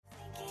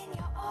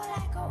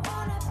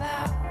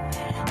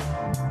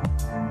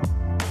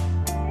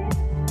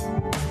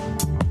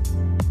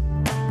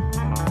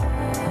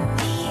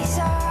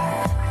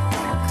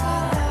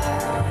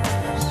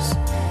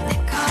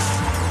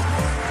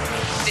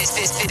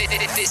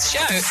This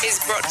show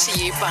is brought to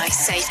you by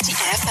Safety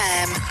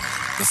FM.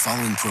 The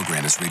following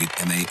program is rated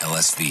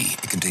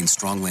MALSV. It contains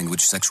strong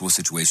language, sexual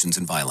situations,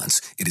 and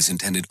violence. It is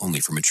intended only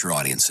for mature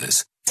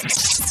audiences.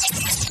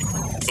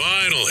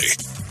 Finally,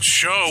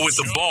 show with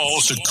the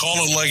balls to call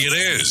it like it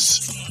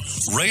is.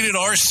 Rated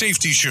R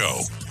Safety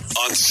Show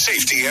on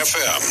Safety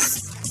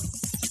FM.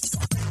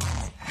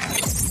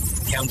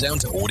 Countdown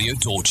to audio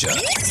torture.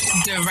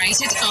 The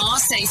Rated R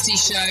Safety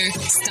Show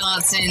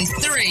starts in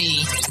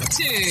 3,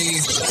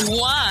 2,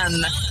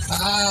 1.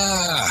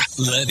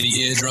 Let the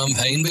eardrum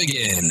pain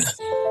begin.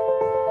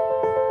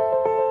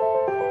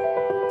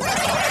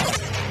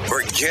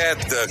 Forget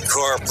the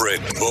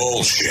corporate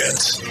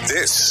bullshit.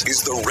 This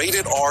is the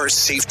Rated R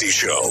Safety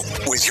Show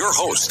with your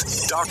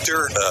host,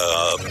 Dr.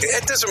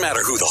 It doesn't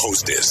matter who the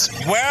host is.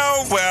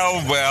 Well,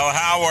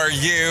 how are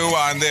you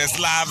on this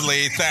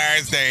lovely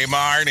Thursday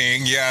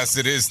morning? Yes,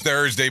 it is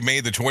Thursday, May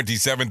the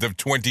 27th of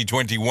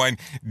 2021,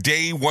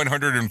 day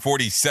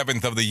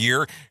 147th of the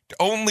year.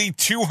 Only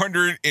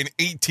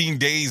 218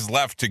 days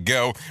left to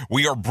go.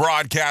 We are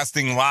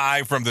broadcasting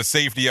live from the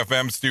Safety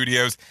FM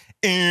studios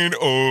in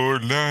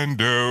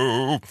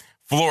Orlando,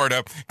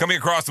 Florida, coming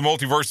across the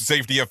multiverse of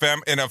Safety FM,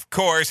 and of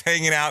course,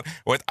 hanging out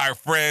with our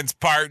friends,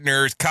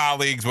 partners,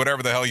 colleagues,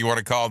 whatever the hell you want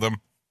to call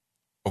them,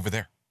 over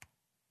there.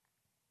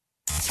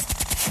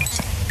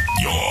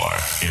 You're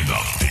in the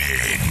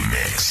big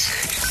mix.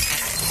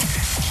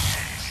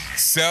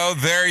 So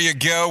there you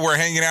go. We're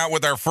hanging out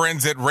with our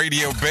friends at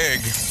Radio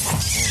Big.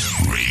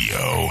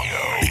 Radio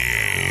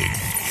Big.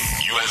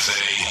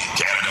 USA,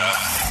 Canada,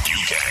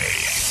 UK.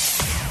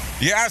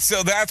 Yeah,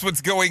 so that's what's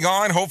going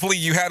on. Hopefully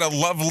you had a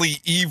lovely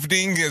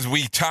evening as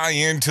we tie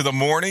into the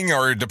morning,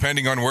 or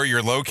depending on where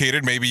you're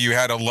located, maybe you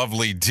had a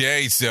lovely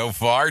day so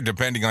far,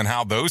 depending on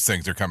how those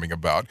things are coming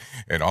about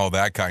and all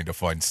that kind of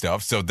fun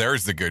stuff. So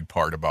there's the good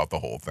part about the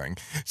whole thing.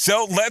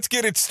 So let's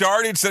get it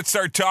started. So let's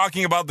start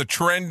talking about the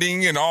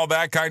trending and all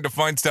that kind of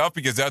fun stuff,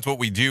 because that's what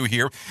we do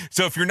here.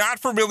 So if you're not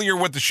familiar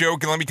with the show,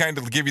 let me kind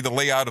of give you the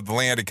layout of the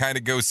land. It kind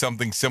of goes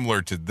something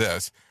similar to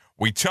this.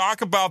 We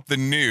talk about the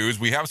news.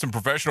 We have some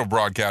professional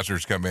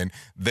broadcasters come in.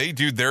 They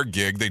do their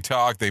gig. They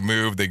talk, they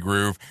move, they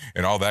groove,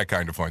 and all that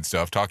kind of fun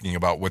stuff, talking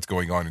about what's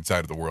going on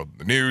inside of the world of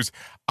the news.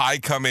 I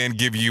come in,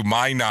 give you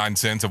my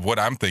nonsense of what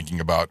I'm thinking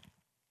about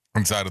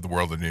inside of the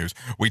world of news.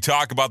 We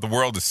talk about the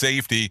world of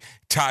safety,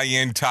 tie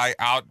in, tie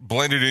out,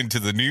 blend it into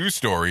the news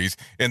stories.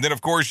 And then, of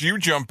course, you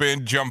jump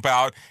in, jump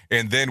out,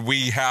 and then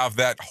we have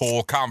that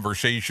whole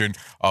conversation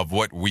of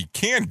what we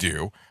can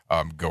do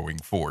going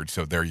forward.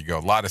 So there you go. A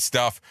lot of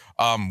stuff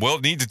will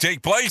need to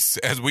take place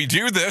as we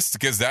do this,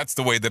 because that's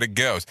the way that it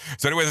goes.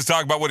 So anyway, let's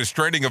talk about what is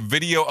trending. A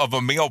video of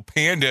a male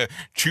panda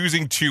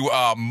choosing to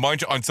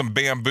munch on some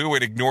bamboo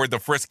and ignore the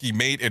frisky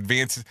mate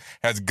advance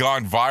has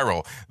gone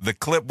viral. The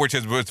clip, which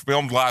was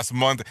filmed last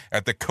month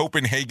at the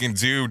Copenhagen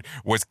Zoo,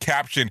 was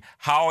captioned,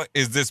 "How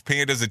is this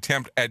panda's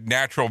attempt at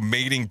natural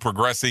mating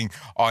progressing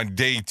on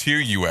day 2,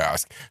 you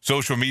ask?"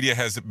 Social media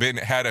has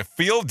had a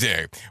field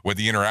day with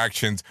the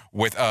interactions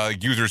with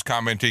users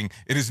commenting,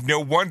 "It is no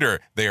wonder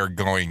they are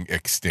going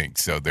extinct."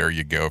 So there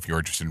you go. If you're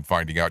interested in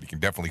finding out, you can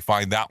definitely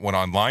find that one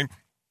online,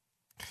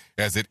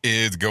 as it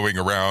is going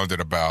around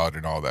and about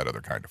and all that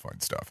other kind of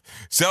fun stuff.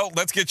 So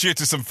let's get you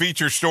to some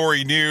feature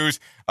story news.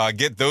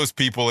 Get those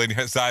people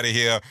inside of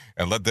here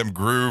and let them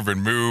groove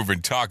and move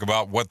and talk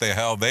about what the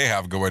hell they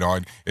have going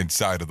on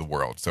inside of the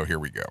world. So here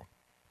we go.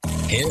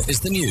 Here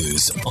is the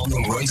news on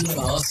the Rated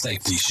R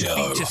Safety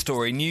Show. Feature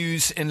story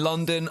news in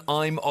London.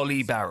 I'm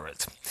Ollie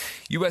Barrett.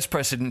 US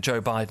President Joe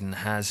Biden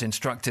has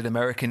instructed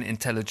American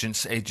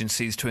intelligence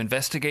agencies to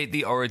investigate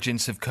the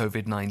origins of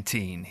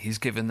COVID-19. He's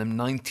given them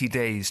 90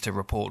 days to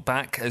report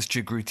back, as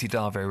Jagruti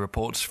Dave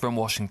reports from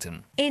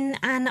Washington. In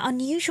an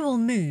unusual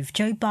move,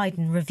 Joe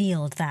Biden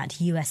revealed that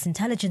US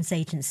intelligence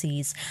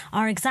agencies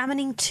are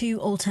examining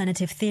 2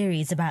 alternative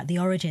theories about the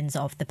origins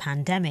of the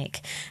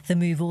pandemic. The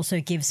move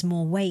also gives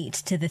more weight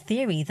to the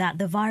theory that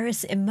the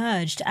virus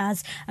emerged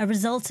as a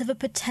result of a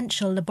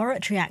potential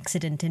laboratory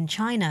accident in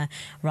China,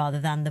 rather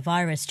than the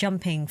virus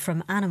jumping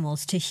from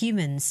animals to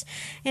humans.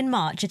 In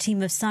March, a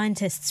team of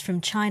scientists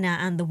from China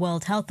and the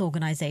World Health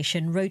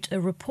Organization wrote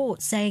a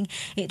report saying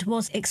it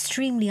was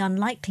extremely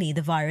unlikely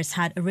the virus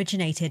had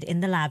originated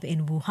in the lab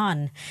in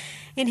Wuhan.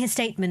 In his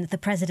statement, the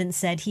president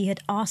said he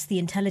had asked the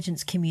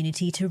intelligence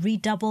community to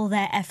redouble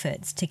their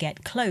efforts to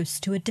get close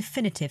to a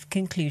definitive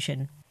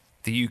conclusion.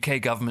 The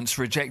UK government's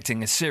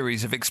rejecting a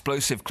series of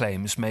explosive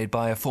claims made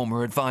by a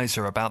former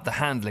advisor about the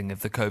handling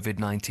of the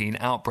COVID-19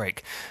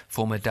 outbreak.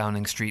 Former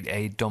Downing Street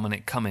aide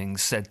Dominic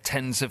Cummings said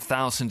tens of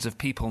thousands of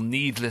people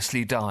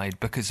needlessly died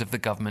because of the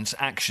government's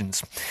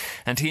actions.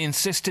 And he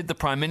insisted the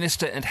Prime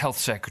Minister and Health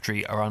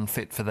Secretary are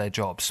unfit for their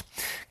jobs.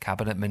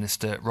 Cabinet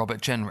Minister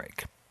Robert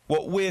Jenrick.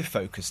 What we're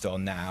focused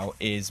on now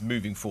is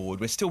moving forward.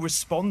 We're still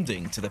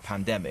responding to the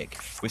pandemic.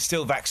 We're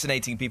still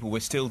vaccinating people. We're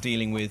still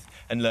dealing with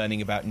and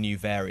learning about new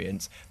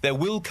variants. There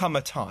will come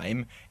a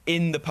time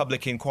in the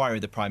public inquiry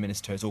the Prime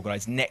Minister has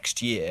organised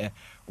next year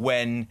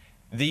when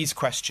these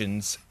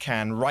questions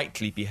can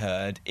rightly be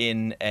heard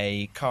in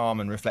a calm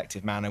and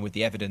reflective manner with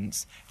the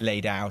evidence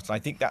laid out. I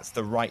think that's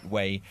the right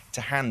way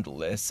to handle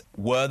this.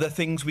 Were there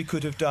things we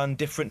could have done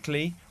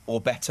differently or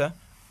better?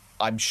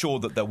 I'm sure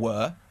that there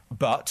were,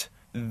 but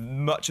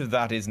much of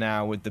that is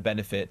now with the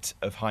benefit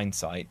of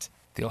hindsight.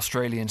 The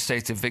Australian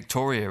state of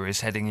Victoria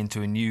is heading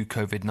into a new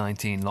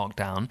COVID-19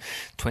 lockdown.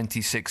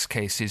 26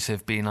 cases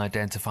have been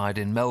identified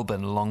in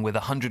Melbourne, along with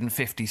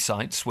 150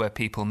 sites where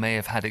people may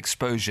have had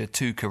exposure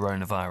to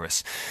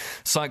coronavirus.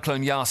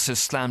 Cyclone Yas has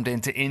slammed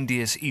into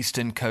India's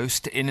eastern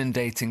coast,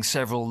 inundating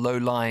several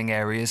low-lying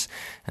areas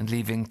and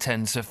leaving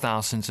tens of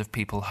thousands of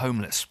people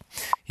homeless.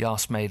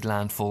 Yas made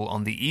landfall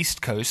on the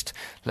east coast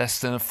less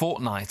than a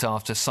fortnight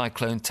after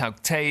Cyclone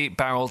Tauktae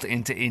barreled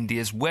into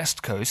India's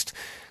west coast,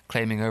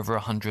 claiming over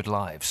 100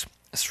 lives.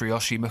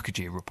 Sriyoshi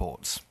Mukherjee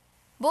reports.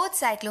 Both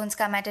cyclones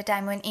come at a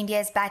time when India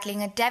is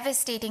battling a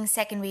devastating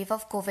second wave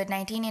of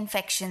COVID-19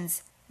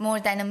 infections. More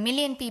than 1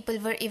 million people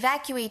were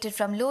evacuated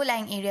from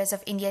low-lying areas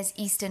of India's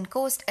eastern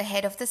coast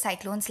ahead of the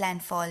cyclone's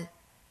landfall.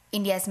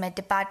 India's Met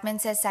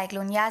Department says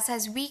Cyclone Yas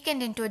has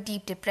weakened into a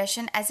deep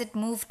depression as it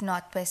moved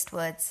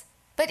northwestwards.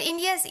 But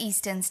India's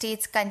eastern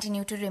states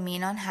continue to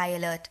remain on high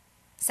alert.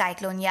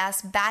 Cyclone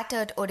Yas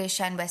battered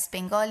Odisha and West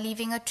Bengal,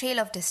 leaving a trail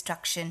of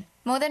destruction.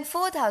 More than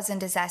 4,000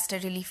 disaster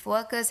relief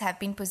workers have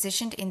been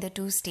positioned in the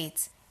two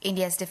states.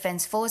 India's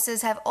defense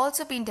forces have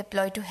also been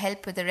deployed to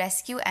help with the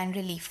rescue and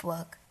relief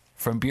work.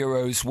 From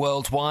bureaus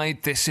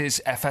worldwide, this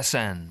is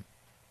FSN.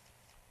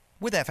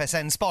 With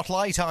FSN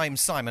Spotlight, I'm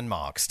Simon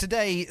Marks.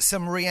 Today,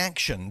 some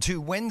reaction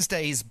to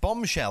Wednesday's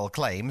bombshell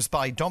claims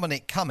by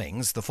Dominic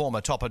Cummings, the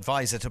former top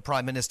advisor to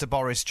Prime Minister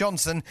Boris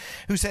Johnson,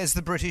 who says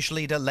the British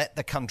leader let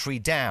the country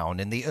down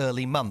in the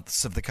early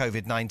months of the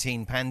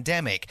COVID-19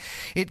 pandemic.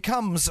 It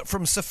comes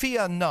from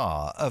Sophia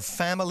Nar of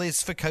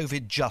Families for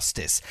COVID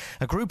Justice,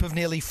 a group of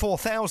nearly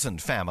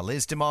 4,000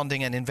 families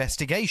demanding an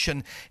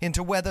investigation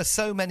into whether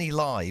so many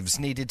lives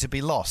needed to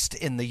be lost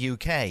in the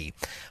UK.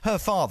 Her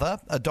father,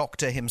 a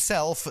doctor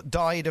himself,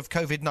 died of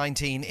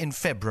COVID-19 in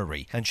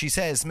February, and she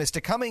says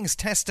Mr. Cummings'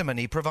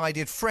 testimony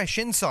provided fresh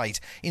insight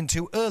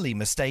into early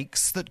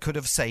mistakes that could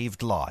have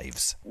saved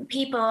lives.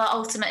 People are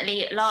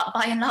ultimately,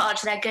 by and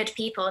large, they're good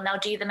people and they'll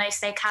do the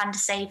most they can to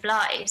save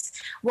lives.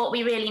 What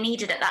we really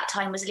needed at that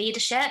time was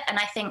leadership, and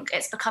I think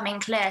it's becoming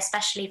clear,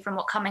 especially from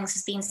what Cummings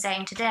has been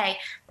saying today,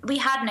 we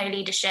had no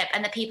leadership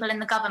and the people in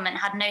the government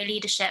had no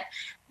leadership.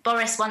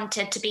 Boris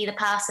wanted to be the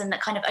person that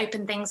kind of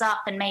opened things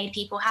up and made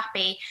people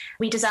happy.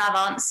 We deserve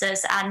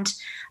answers, and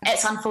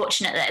it's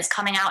unfortunate that it's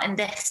coming out in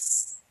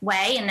this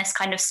way, in this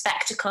kind of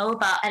spectacle,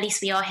 but at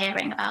least we are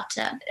hearing about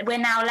it. We're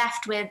now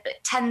left with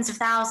tens of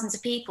thousands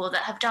of people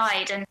that have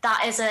died, and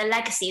that is a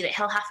legacy that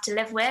he'll have to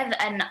live with,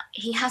 and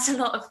he has a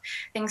lot of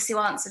things to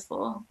answer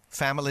for.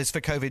 Families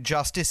for COVID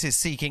Justice is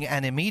seeking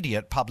an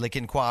immediate public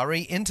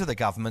inquiry into the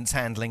government's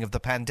handling of the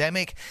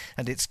pandemic,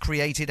 and it's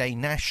created a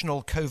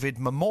national COVID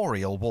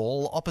memorial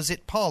wall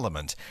opposite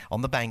Parliament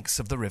on the banks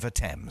of the River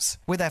Thames.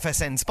 With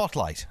FSN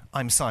Spotlight,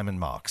 I'm Simon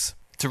Marks.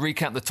 To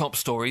recap the top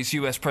stories,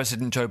 US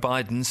President Joe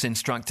Biden's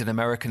instructed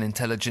American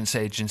intelligence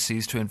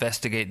agencies to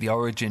investigate the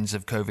origins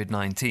of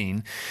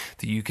COVID-19.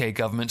 The UK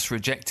government's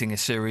rejecting a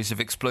series of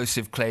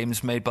explosive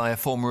claims made by a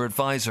former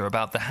advisor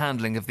about the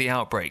handling of the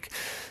outbreak.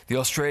 The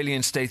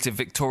Australian state of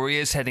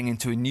Victoria is heading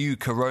into a new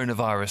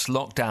coronavirus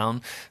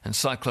lockdown, and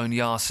Cyclone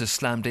Yas has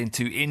slammed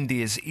into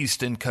India's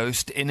eastern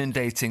coast,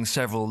 inundating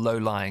several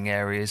low-lying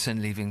areas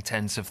and leaving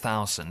tens of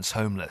thousands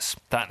homeless.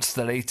 That's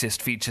the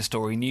latest feature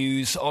story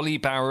news. Ollie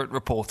Barrett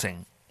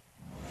reporting.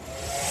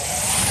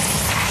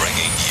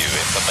 Bringing you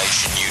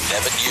information you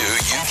never knew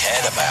you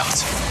cared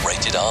about.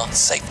 Rated R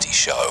Safety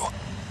Show.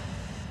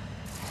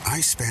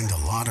 I spend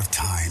a lot of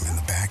time in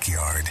the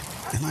backyard,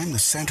 and I'm the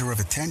center of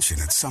attention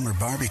at summer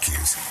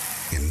barbecues.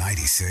 In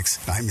 '96,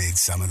 I made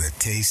some of the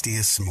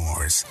tastiest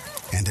s'mores.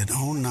 And in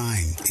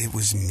 '09, it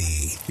was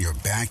me, your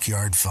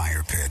backyard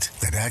fire pit,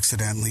 that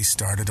accidentally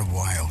started a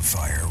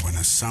wildfire when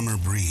a summer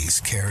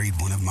breeze carried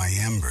one of my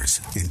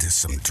embers into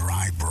some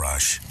dry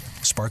brush.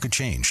 Spark a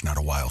change, not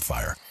a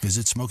wildfire.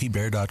 Visit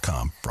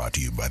SmokeyBear.com. Brought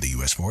to you by the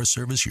U.S. Forest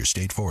Service, your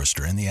state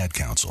forester, and the Ad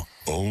Council.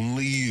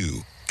 Only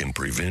you can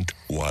prevent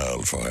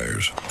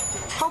wildfires.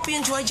 Hope you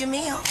enjoyed your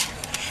meal.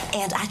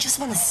 And I just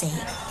want to say,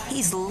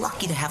 he's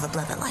lucky to have a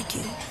brother like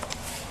you.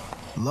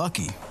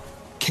 Lucky?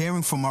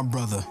 Caring for my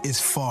brother is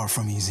far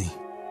from easy.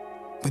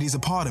 But he's a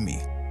part of me,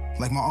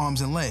 like my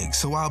arms and legs,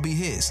 so I'll be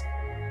his.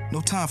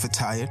 No time for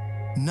tired.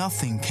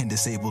 Nothing can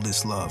disable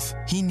this love.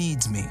 He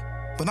needs me,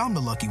 but I'm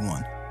the lucky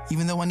one,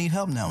 even though I need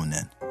help now and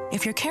then.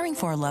 If you're caring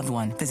for a loved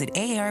one, visit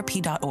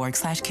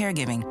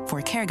aarp.org/caregiving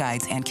for care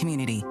guides and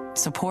community.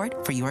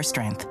 Support for your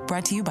strength.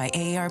 Brought to you by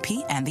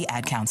AARP and the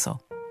Ad Council.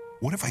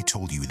 What if I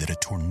told you that a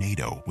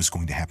tornado was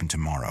going to happen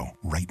tomorrow,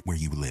 right where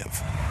you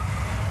live?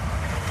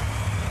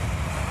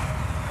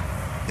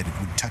 That it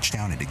would touch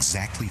down at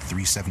exactly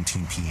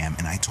 3:17 p.m.,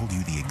 and I told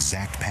you the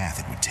exact path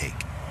it would take.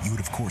 You would,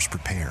 of course,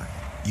 prepare.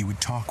 You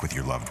would talk with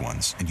your loved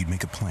ones, and you'd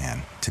make a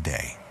plan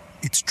today.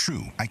 It's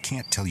true, I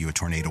can't tell you a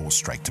tornado will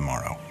strike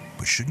tomorrow,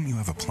 but shouldn't you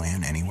have a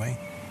plan anyway?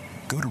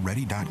 Go to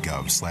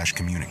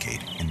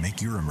ready.gov/communicate and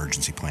make your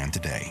emergency plan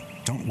today.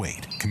 Don't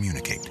wait.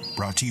 Communicate.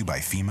 Brought to you by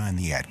FEMA and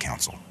the Ad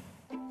Council.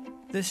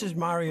 This is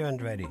Mario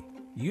Andretti.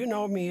 You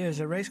know me as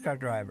a race car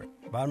driver,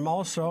 but I'm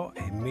also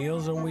a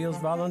Meals on Wheels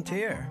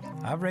volunteer.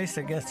 I've raced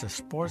against the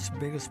sport's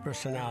biggest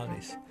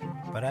personalities,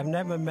 but I've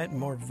never met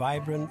more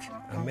vibrant,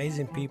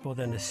 amazing people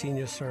than the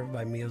seniors served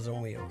by Meals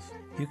on Wheels.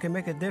 You can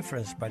make a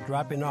difference by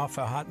dropping off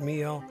a hot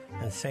meal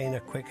and saying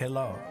a quick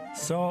hello.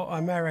 So,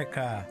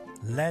 America,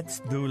 let's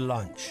do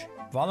lunch.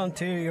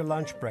 Volunteer your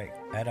lunch break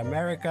at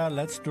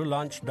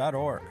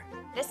americaletsdolunch.org.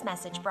 This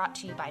message brought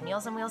to you by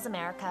Meals on Wheels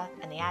America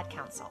and the Ad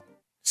Council.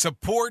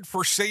 Support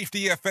for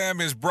Safety FM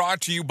is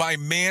brought to you by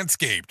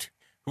Manscaped,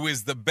 who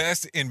is the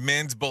best in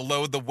men's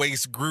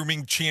below-the-waist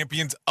grooming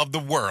champions of the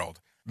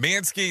world.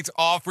 Manscaped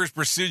offers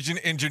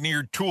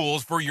precision-engineered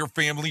tools for your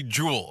family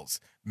jewels.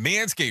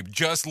 Manscaped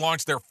just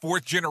launched their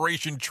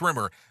 4th-generation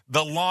trimmer,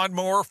 the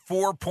Lawnmower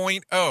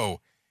 4.0.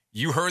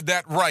 You heard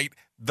that right,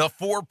 the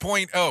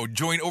 4.0.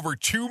 Join over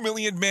 2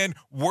 million men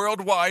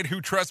worldwide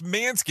who trust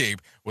Manscaped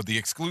with the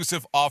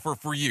exclusive offer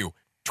for you.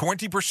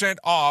 20%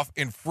 off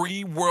and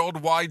free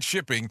worldwide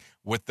shipping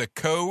with the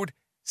code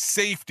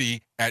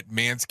SAFETY at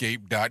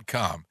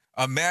manscaped.com.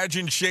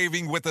 Imagine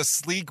shaving with a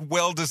sleek,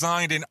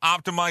 well-designed, and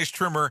optimized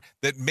trimmer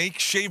that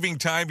makes shaving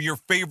time your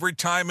favorite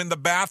time in the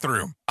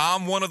bathroom.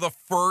 I'm one of the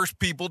first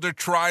people to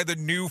try the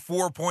new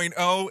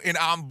 4.0, and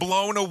I'm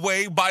blown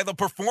away by the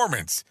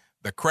performance.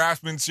 The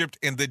craftsmanship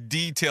and the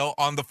detail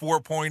on the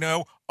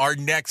 4.0 are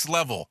next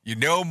level. You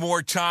know,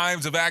 more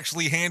times of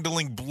actually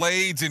handling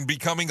blades and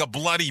becoming a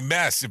bloody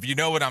mess, if you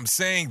know what I'm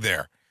saying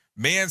there.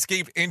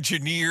 Manscaped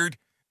engineered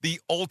the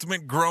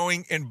ultimate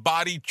growing and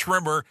body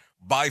trimmer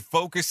by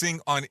focusing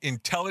on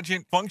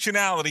intelligent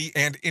functionality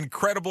and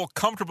incredible,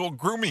 comfortable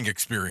grooming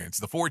experience.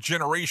 The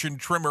 4th-generation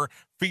trimmer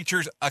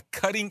features a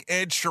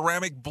cutting-edge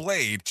ceramic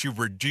blade to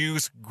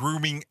reduce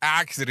grooming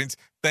accidents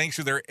thanks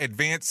to their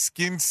advanced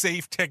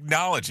skin-safe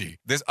technology.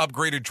 This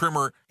upgraded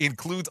trimmer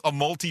includes a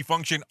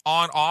multifunction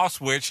on-off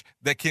switch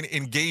that can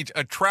engage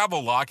a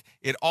travel lock.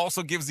 It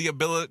also gives the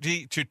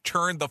ability to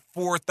turn the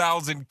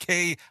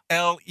 4000K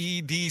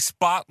LED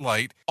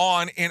spotlight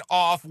on and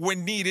off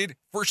when needed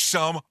for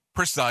some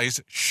precise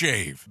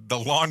shave. The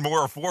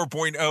Lawnmower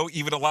 4.0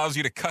 even allows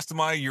you to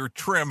customize your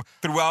trim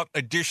throughout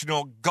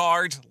additional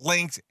guards,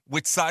 lengths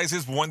with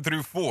sizes 1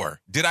 through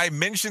 4. Did I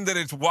mention that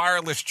it's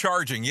wireless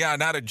charging? Yeah,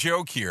 not a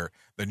joke here.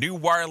 The new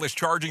wireless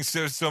charging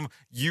system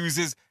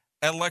uses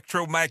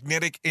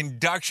electromagnetic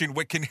induction,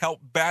 which can help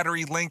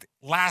battery length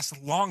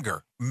last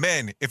longer.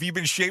 Men, if you've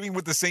been shaving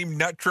with the same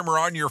nut trimmer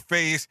on your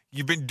face,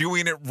 you've been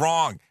doing it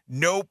wrong.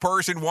 No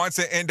person wants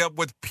to end up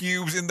with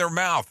pubes in their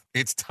mouth.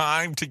 It's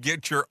time to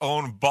get your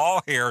own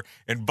ball hair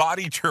and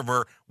body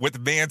trimmer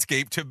with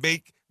Manscaped to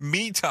make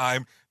me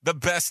time the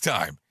best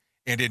time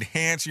and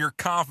enhance your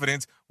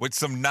confidence with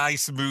some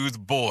nice,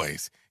 smooth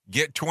boys.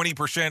 Get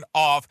 20%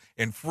 off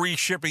and free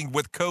shipping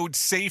with code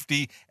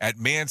SAFETY at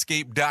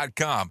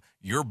manscaped.com.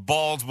 Your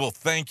balls will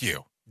thank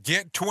you.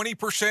 Get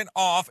 20%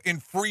 off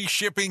and free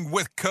shipping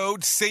with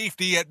code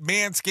SAFETY at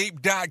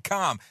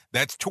manscaped.com.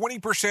 That's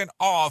 20%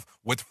 off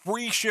with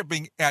free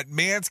shipping at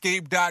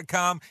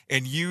manscaped.com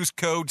and use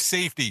code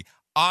SAFETY.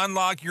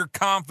 Unlock your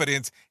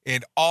confidence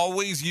and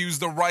always use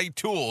the right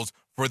tools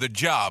for the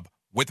job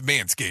with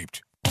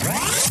Manscaped.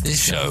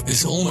 This show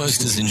is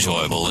almost as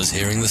enjoyable as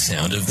hearing the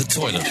sound of the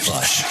toilet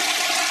flush.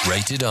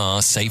 Rated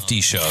R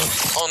Safety Show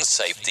on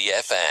Safety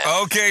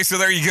FM. Okay, so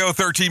there you go.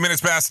 13 minutes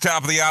past the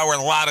top of the hour.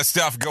 A lot of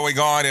stuff going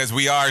on as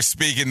we are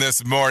speaking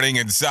this morning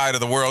inside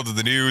of the world of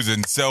the news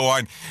and so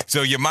on.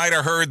 So you might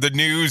have heard the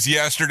news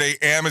yesterday.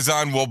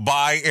 Amazon will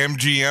buy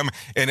MGM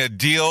in a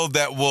deal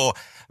that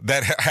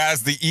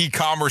has the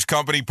e-commerce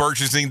company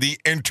purchasing the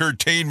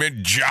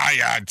entertainment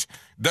giant,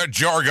 the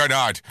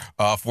Juggernaut,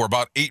 for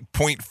about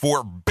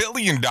 $8.4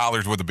 billion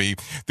with a B.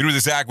 Through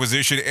this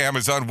acquisition,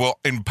 Amazon will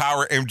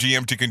empower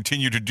MGM to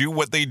continue to do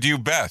what they do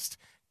best.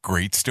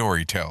 Great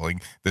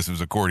storytelling. This was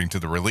according to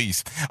the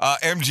release.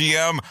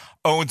 MGM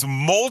owns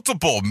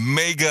multiple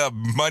mega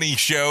money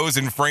shows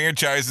and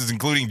franchises,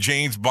 including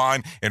James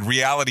Bond and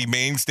reality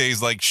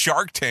mainstays like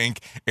Shark Tank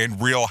and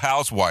Real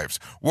Housewives.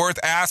 Worth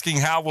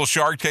asking, how will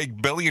Shark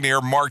Tank billionaire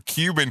Mark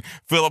Cuban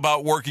feel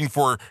about working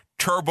for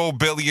turbo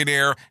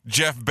billionaire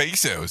Jeff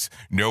Bezos?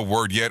 No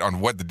word yet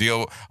on what the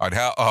deal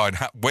on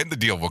when the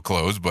deal will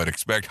close, but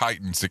expect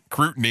heightened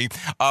scrutiny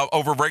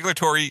over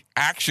regulatory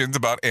actions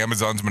about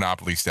Amazon's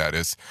monopoly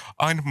status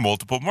on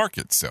multiple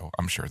markets. So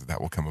I'm sure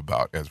that will come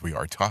about as we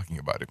are talking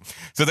about it.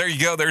 So there you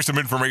go. There's some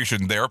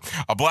information there.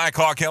 A Black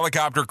Hawk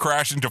helicopter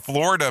crashed into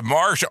Florida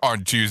marsh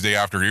on Tuesday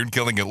afternoon,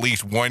 killing at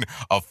least 1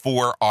 of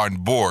 4 on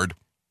board.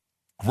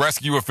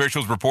 Rescue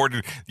officials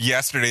reported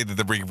yesterday that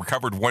they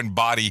recovered 1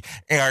 body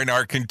and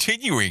are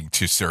continuing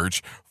to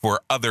search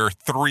for other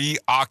 3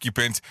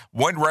 occupants.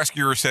 One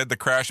rescuer said the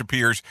crash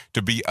appears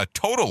to be a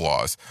total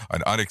loss.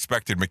 An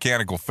unexpected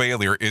mechanical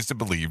failure is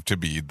believed to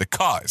be the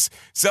cause.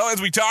 So as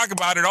we talk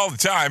about it all the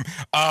time,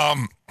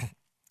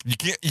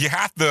 you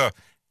have to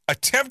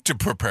attempt to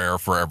prepare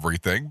for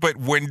everything, but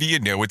when do you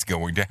know it's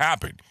going to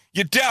happen?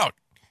 You don't.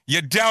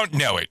 You don't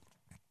know it.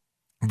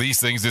 These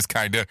things just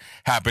kind of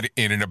happen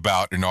in and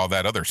about and all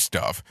that other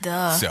stuff.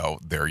 Duh. So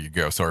there you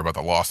go. Sorry about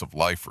the loss of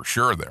life for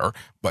sure there,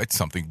 but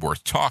something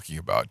worth talking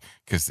about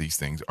because these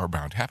things are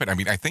bound to happen. I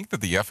mean, I think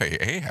that the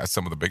FAA has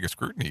some of the biggest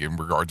scrutiny in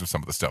regards to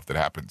some of the stuff that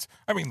happens.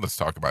 I mean, let's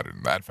talk about it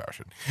in that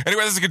fashion.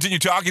 Anyway, let's continue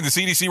talking. The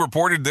CDC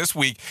reported this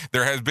week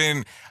there has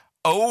been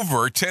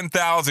over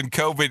 10,000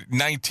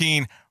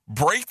 COVID-19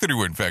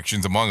 breakthrough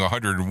infections among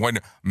 101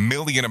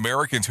 million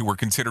Americans who were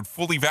considered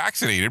fully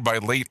vaccinated by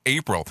late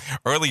April.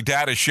 Early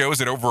data shows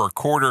that over a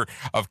quarter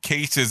of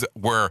cases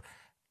were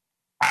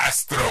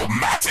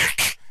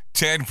asymptomatic.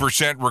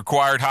 10%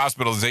 required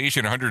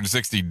hospitalization,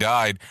 160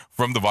 died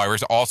from the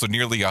virus. Also,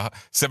 nearly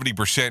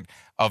 70%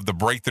 of the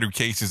breakthrough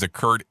cases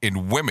occurred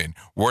in women.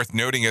 Worth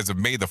noting, as of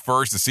May the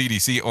 1st, the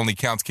CDC only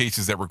counts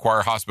cases that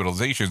require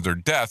hospitalizations or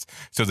deaths,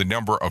 so the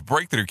number of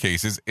breakthrough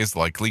cases is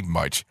likely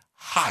much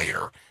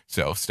higher.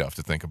 So stuff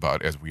to think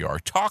about as we are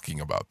talking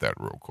about that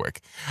real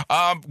quick.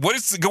 What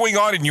is going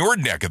on in your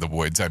neck of the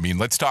woods? I mean,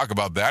 let's talk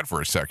about that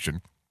for a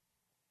section,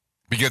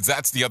 because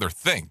that's the other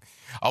thing.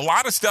 A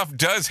lot of stuff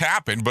does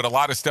happen, but a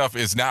lot of stuff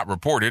is not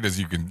reported, as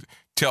you can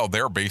tell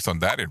there based on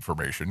that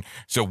information.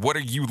 So what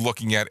are you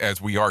looking at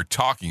as we are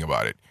talking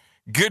about it?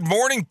 Good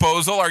morning,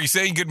 Bozel. Are you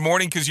saying good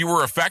morning because you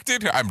were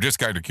affected? I'm just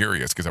kind of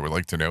curious because I would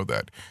like to know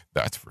that.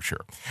 That's for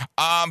sure.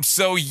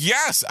 So,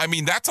 yes, I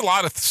mean, that's a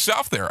lot of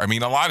stuff there. I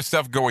mean, a lot of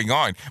stuff going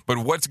on. But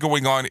what's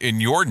going on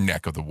in your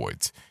neck of the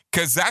woods?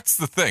 Because that's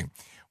the thing.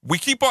 We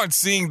keep on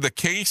seeing the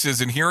cases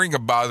and hearing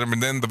about them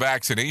and then the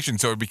vaccination,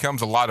 so it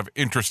becomes a lot of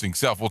interesting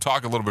stuff. We'll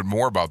talk a little bit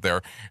more about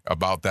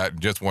that in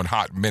just one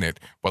hot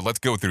minute, but let's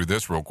go through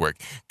this real quick.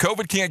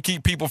 COVID can't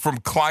keep people from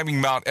climbing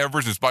Mount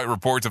Everest despite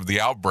reports of the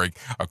outbreak,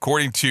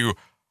 according to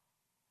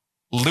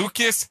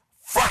Lucas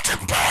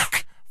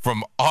Futtenbach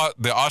from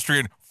the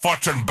Austrian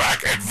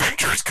Futtenbach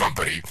Adventures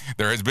Company.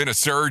 There has been a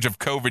surge of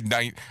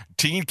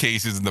COVID-19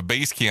 cases in the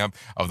base camp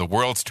of the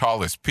world's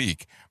tallest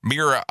peak.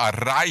 Mira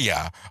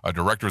Araya, a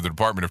director of the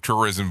Department of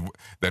Tourism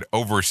that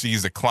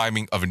oversees the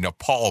climbing of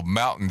Nepal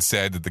Mountain,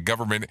 said that the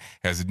government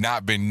has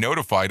not been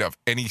notified of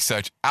any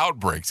such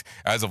outbreaks.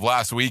 As of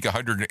last week,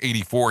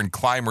 184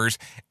 climbers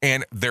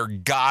and their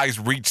guides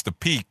reached the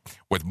peak,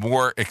 with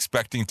more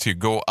expecting to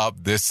go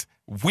up this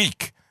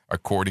week,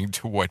 according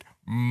to what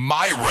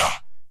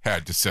Myra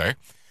had to say.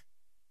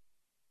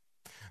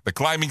 The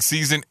climbing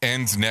season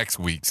ends next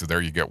week, so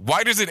there you go.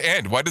 Why does it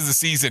end? Why does the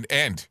season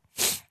end?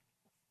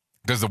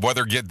 Does the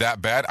weather get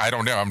that bad? I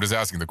don't know. I'm just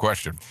asking the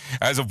question.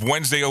 As of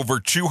Wednesday, over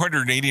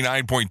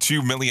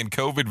 289.2 million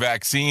COVID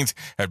vaccines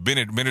have been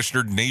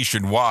administered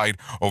nationwide.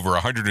 Over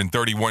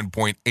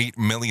 131.8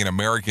 million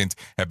Americans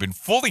have been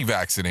fully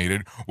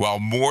vaccinated, while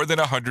more than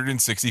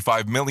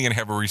 165 million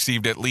have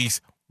received at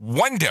least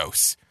one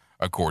dose,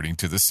 according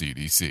to the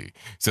CDC.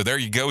 So there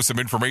you go, some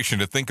information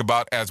to think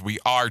about as we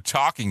are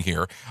talking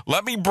here.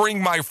 Let me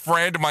bring my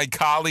friend, my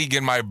colleague,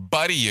 and my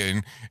buddy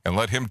in and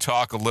let him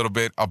talk a little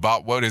bit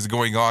about what is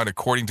going on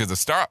according to the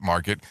stock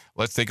market.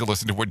 Let's take a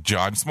listen to what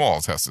John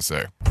Smalls has to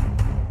say.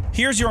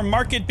 Here's your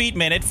Market Beat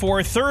Minute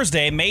for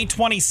Thursday, May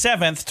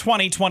 27th,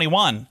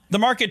 2021. The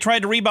market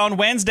tried to rebound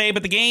Wednesday,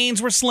 but the gains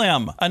were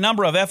slim. A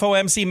number of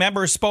FOMC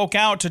members spoke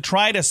out to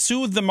try to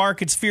soothe the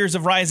market's fears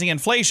of rising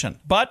inflation,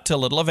 but to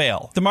little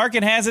avail. The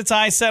market has its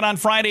eyes set on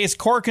Friday's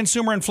core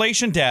consumer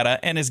inflation data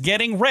and is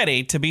getting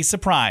ready to be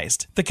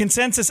surprised. The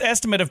consensus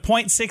estimate of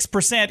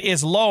 0.6%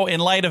 is low in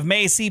light of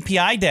May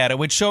CPI data,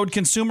 which showed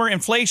consumer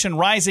inflation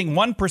rising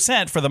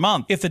 1% for the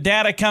month. If the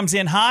data comes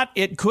in hot,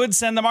 it could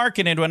send the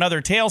market into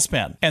another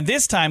tailspin. And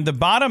this time, the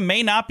bottom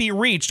may not be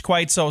reached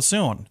quite so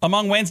soon.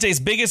 Among Wednesday's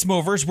biggest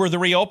movers were the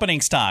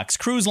reopening stocks.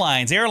 Cruise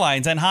lines,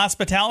 airlines, and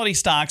hospitality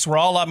stocks were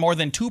all up more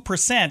than 2%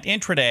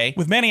 intraday,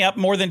 with many up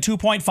more than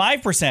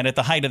 2.5% at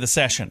the height of the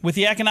session. With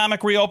the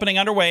economic reopening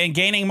underway and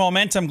gaining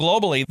momentum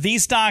globally,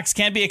 these stocks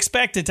can be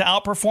expected to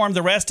outperform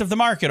the rest of the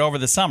market over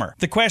the summer.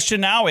 The question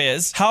now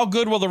is, how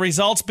good will the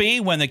results be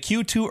when the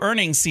Q2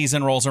 earnings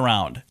season rolls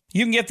around?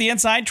 You can get the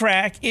inside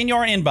track in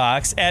your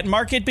inbox at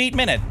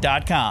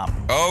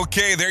marketbeatminute.com.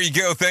 Okay, there you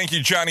go. Thank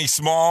you, Johnny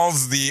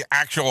Smalls, the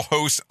actual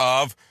host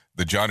of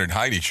the John and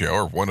Heidi Show,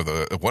 or one of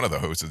the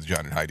hosts of the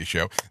John and Heidi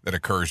Show that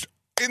occurs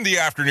in the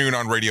afternoon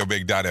on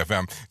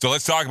RadioBig.fm. So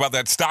let's talk about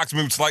that. Stocks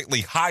moved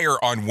slightly higher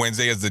on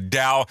Wednesday as the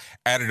Dow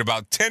added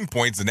about 10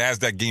 points, the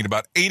NASDAQ gained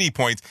about 80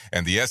 points,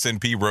 and the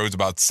S&P rose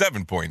about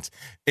 7 points.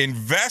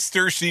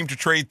 Investors seem to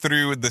trade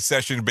through the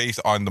session based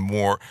on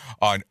more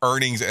on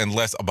earnings and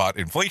less about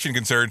inflation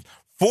concerns.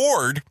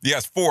 Ford,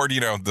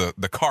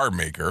 the car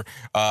maker,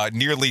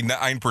 nearly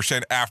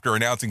 9% after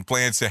announcing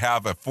plans to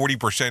have a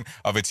 40%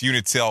 of its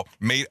unit sale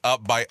made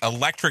up by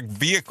electric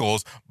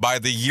vehicles by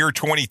the year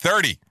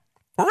 2030.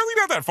 We're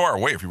really not that far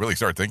away if you really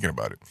start thinking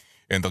about it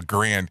in the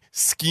grand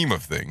scheme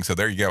of things. So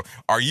there you go.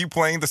 Are you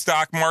playing the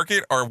stock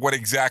market, or what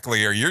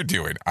exactly are you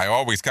doing? I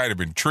always kind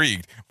of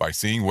intrigued by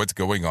seeing what's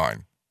going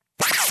on.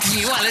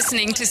 You are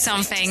listening to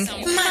something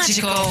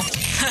magical.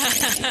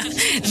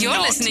 You're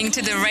listening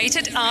to the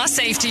Rated R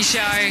Safety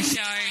Show.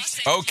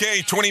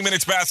 Okay, 20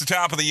 minutes past the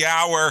top of the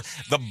hour.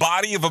 The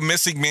body of a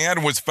missing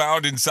man was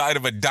found inside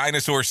of a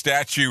dinosaur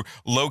statue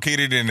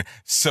located in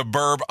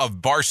suburb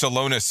of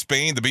Barcelona,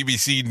 Spain. The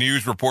BBC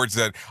News reports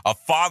that a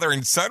father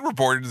and son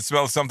reported to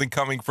smell something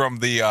coming from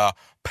the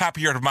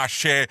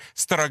papier-mâché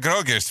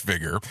Stragogus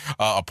figure.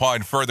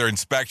 Upon further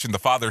inspection, the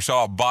father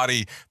saw a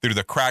body through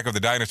the crack of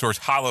the dinosaur's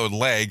hollow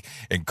leg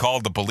and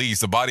called the police.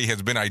 The body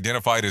has been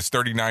identified as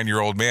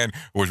 39-year-old man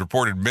who was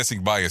reported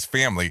missing by his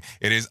family.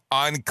 It is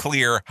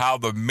unclear how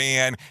the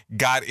man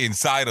got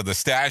inside of the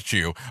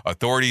statue.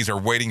 Authorities are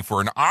waiting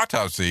for an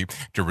autopsy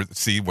to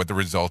see what the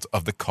results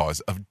of the cause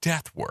of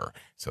death were.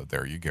 So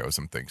there you go,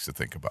 some things to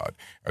think about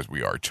as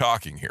we are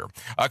talking here.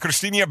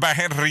 Cristina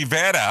Bajen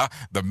Rivera,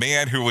 the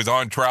man who was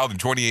on trial in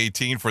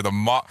 2018 for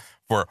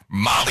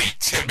Molly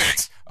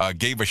Tibbetts,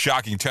 gave a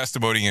shocking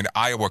testimony in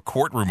Iowa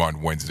courtroom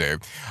on Wednesday.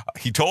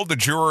 He told the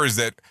jurors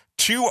that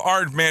two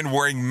armed men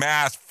wearing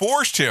masks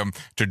forced him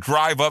to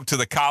drive up to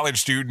the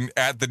college student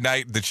at the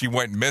night that she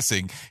went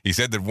missing. He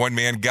said that one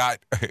man got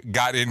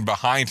in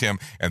behind him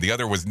and the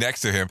other was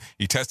next to him.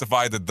 He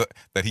testified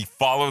that he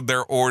followed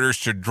their orders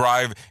to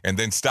drive and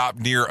then stopped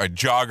near a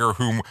jogger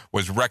whom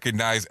was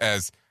recognized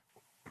as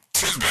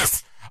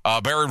Tibbetts.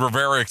 Baron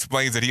Rivera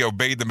explains that he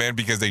obeyed the men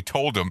because they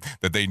told him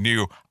that they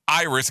knew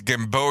Iris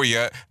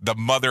Gamboa, the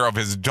mother of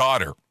his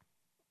daughter.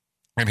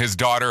 And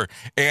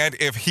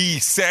if he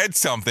said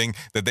something,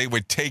 that they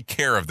would take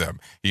care of them.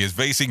 He is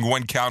facing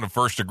one count of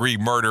first-degree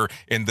murder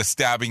in the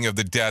stabbing of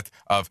the death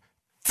of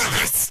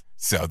Tibbetts.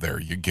 So there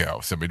you go.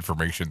 Some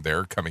information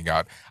there coming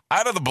out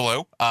of the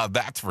blue.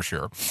 That's for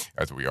sure,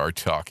 as we are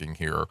talking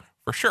here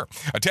for sure.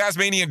 A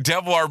Tasmanian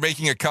devil are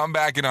making a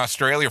comeback in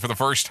Australia for the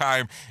first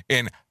time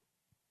in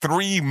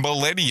 3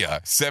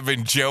 millennia.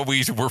 7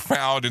 joeys were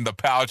found in the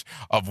pouch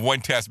of one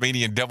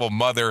Tasmanian devil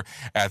mother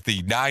at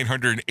the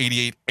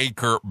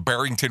 988-acre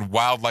Barrington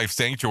Wildlife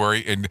Sanctuary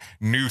in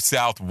New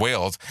South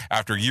Wales.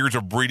 After years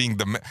of breeding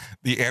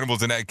the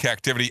animals in that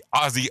captivity,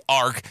 Aussie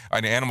Ark,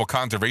 an animal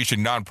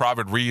conservation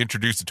nonprofit,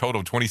 reintroduced a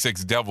total of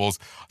 26 devils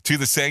to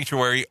the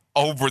sanctuary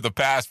over the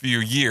past few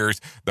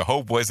years. The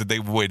hope was that they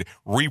would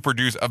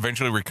reproduce,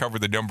 eventually recover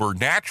the number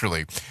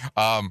naturally.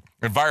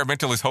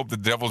 Environmentalists hope the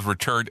devils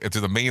return to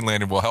the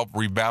mainland and will help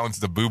rebalance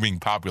the booming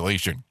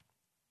population.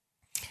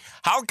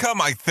 How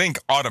come I think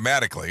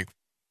automatically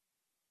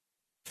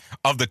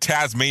of the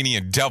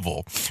Tasmanian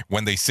devil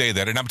when they say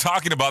that? And I'm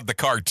talking about the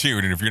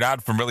cartoon. And if you're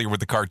not familiar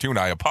with the cartoon,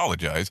 I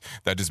apologize.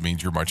 That just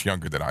means you're much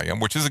younger than I am,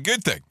 which is a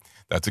good thing.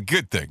 That's a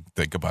good thing.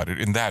 Think about it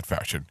in that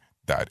fashion.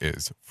 That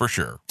is for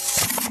sure.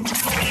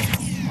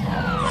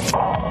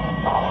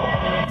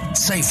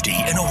 Safety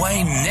in a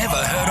way never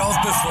heard of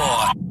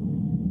before.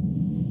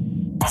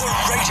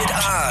 The Rated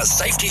R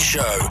Safety Show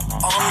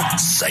on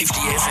Safety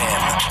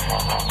FM.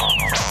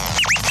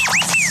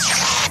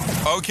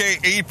 Okay,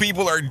 8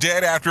 people are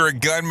dead after a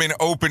gunman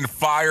opened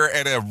fire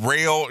at a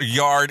rail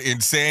yard in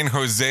San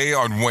Jose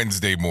on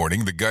Wednesday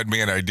morning. The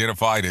gunman,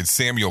 identified as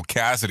Samuel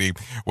Cassidy,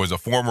 was a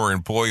former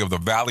employee of the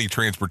Valley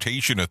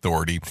Transportation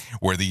Authority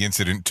where the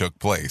incident took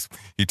place.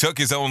 He took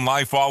his own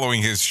life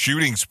following his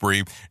shooting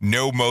spree.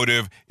 No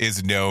motive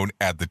is known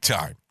at the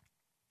time.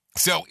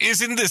 So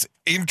isn't this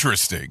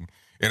interesting?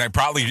 And I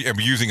probably am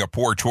using a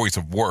poor choice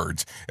of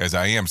words as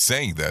I am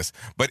saying this,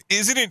 but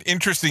isn't it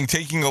interesting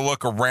taking a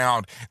look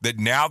around that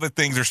now that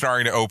things are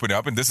starting to open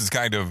up, and this is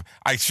kind of,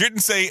 I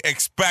shouldn't say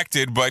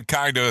expected, but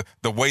kind of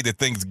the way that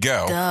things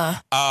go,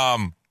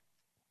 that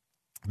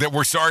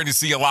we're starting to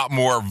see a lot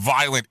more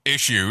violent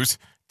issues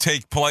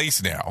take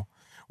place now.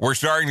 We're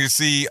starting to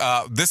see,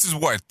 this is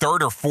what,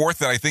 3rd or 4th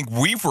that I think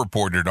we've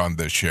reported on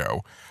this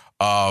show,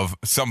 of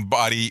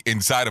somebody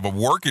inside of a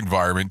work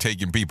environment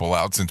taking people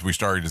out since we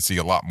started to see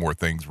a lot more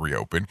things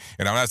reopen.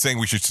 And I'm not saying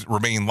we should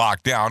remain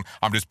locked down.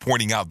 I'm just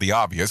pointing out the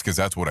obvious because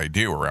that's what I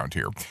do around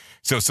here.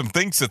 So some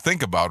things to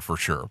think about for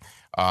sure.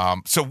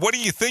 So what are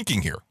you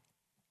thinking here?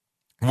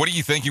 What are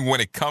you thinking when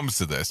it comes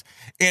to this?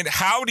 And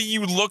how do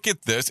you look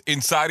at this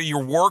inside of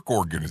your work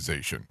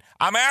organization?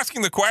 I'm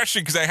asking the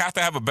question because I have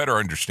to have a better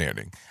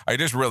understanding. I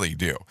just really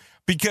do.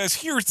 Because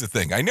here's the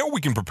thing. I know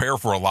we can prepare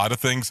for a lot of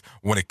things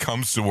when it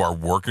comes to our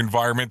work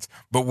environments,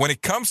 but when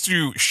it comes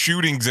to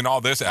shootings and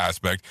all this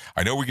aspect,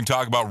 I know we can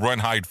talk about run,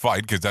 hide,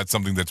 fight, because that's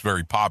something that's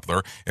very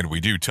popular and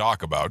we do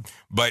talk about.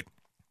 But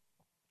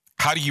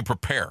how do you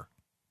prepare?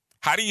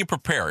 How do you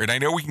prepare? And I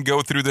know we can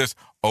go through this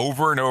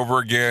over and over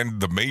again,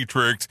 the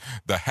matrix,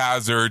 the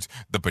hazards,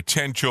 the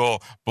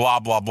potential, blah,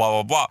 blah, blah,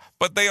 blah, blah.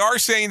 But they are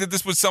saying that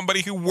this was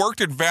somebody who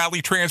worked at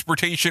Valley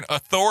Transportation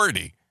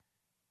Authority.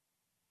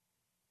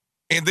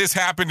 And this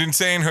happened in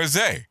San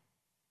Jose.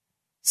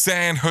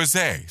 San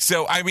Jose.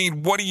 So, I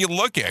mean, what do you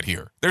look at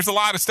here? There's a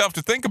lot of stuff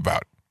to think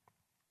about.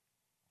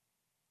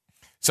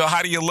 So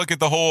how do you look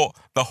at the whole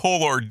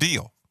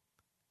ordeal?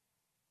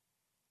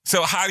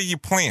 So how do you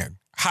plan?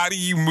 How do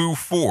you move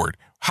forward?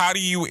 How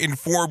do you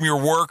inform your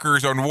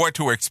workers on what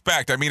to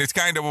expect? I mean, it's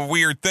kind of a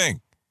weird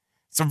thing.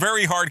 It's a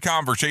very hard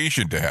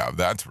conversation to have,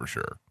 that's for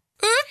sure.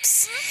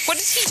 Oops! What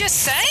did he just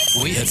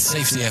say? We at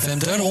Safety FM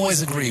don't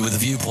always agree with the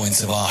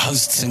viewpoints of our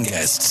hosts and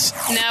guests.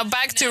 Now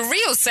back to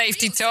real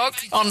safety talk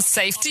on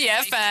Safety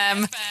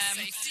FM.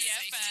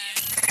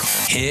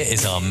 Here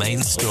is our main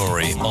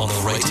story on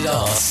the Rated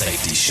R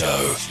Safety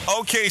Show.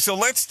 Okay, so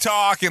let's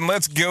talk and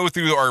let's go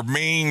through our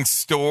main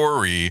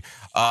story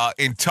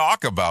and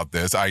talk about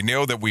this. I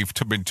know that we've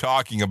been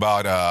talking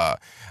about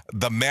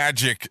the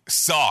magic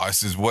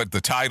sauce is what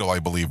the title, I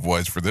believe,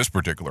 was for this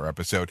particular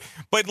episode.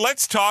 But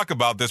let's talk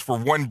about this for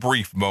one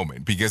brief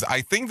moment, because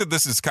I think that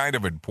this is kind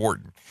of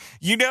important.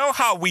 You know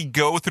how we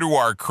go through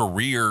our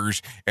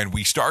careers and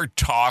we start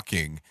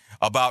talking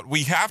about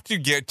we have to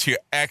get to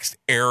X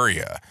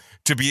area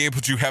to be able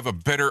to have a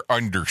better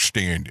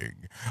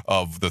understanding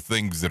of the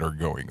things that are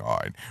going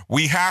on.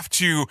 We have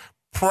to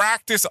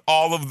practice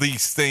all of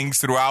these things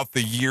throughout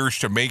the years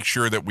to make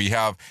sure that we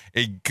have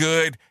a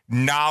good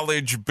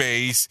knowledge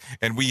base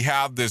and we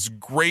have this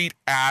great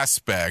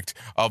aspect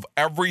of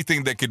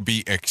everything that could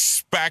be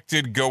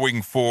expected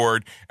going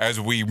forward as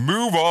we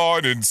move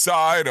on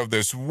inside of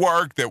this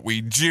work that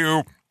we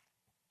do.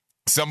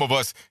 Some of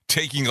us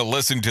taking a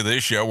listen to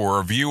this show or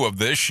a view of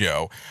this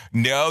show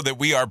know that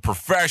we are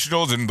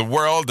professionals in the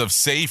world of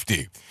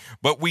safety.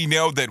 But we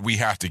know that we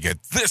have to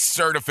get this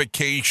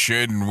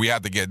certification, we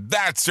have to get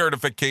that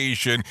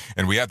certification,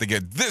 and we have to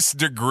get this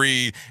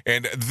degree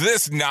and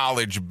this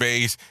knowledge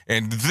base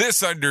and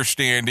this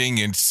understanding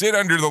and sit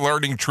under the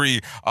learning tree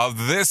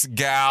of this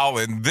gal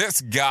and this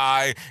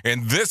guy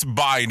and this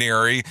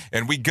binary.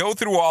 And we go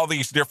through all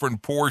these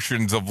different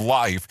portions of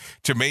life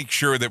to make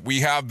sure that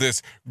we have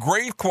this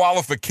great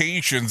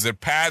qualifications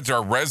that pads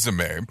our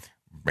resume.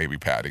 Maybe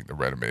padding the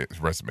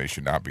resume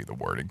should not be the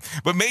wording,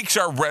 but makes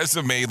our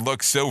resume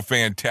look so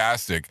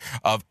fantastic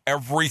of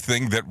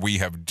everything that we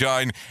have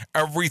done,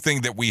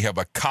 everything that we have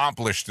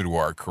accomplished through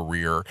our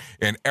career,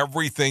 and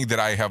everything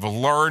that I have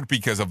learned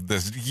because of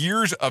this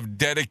years of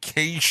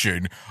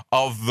dedication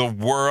of the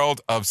world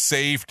of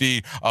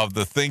safety, of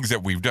the things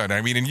that we've done.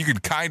 I mean, and you can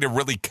kind of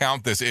really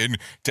count this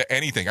into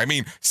anything. I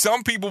mean,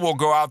 some people will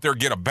go out there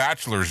and get a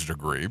bachelor's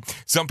degree.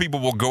 Some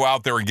people will go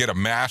out there and get a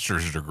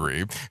master's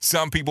degree.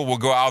 Some people will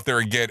go out there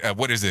and get an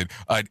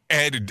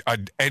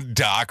ed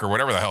doc or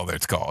whatever the hell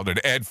that's called, an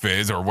ed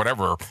phys or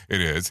whatever it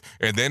is.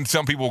 And then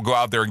some people will go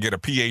out there and get a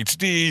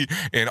PhD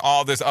and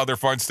all this other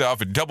fun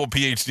stuff and double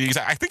PhDs.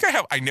 I think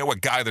I know a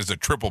guy that's a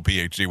triple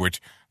PhD, which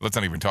let's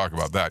not even talk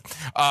about that.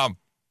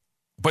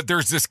 But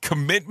there's this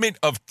commitment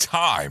of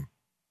time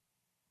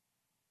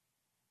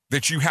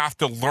that you have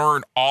to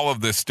learn all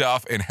of this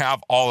stuff and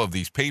have all of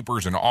these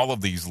papers and all of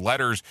these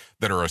letters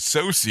that are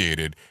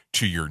associated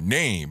to your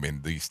name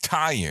and these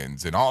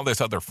tie-ins and all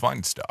this other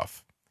fun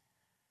stuff.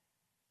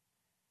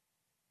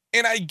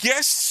 And I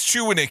guess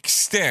to an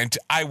extent,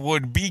 I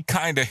would be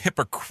kind of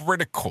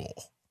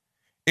hypocritical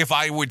if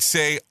I would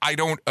say I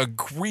don't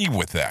agree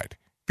with that.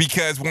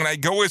 Because when I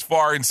go as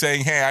far in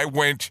saying, hey, I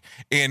went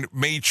and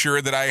made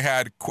sure that I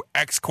had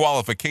X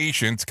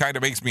qualifications, kind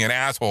of makes me an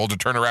asshole to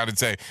turn around and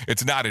say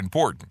it's not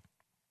important.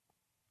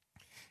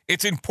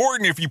 It's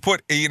important if you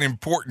put an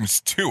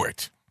importance to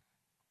it.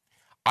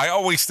 I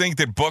always think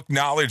that book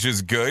knowledge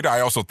is good.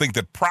 I also think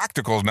that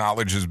practical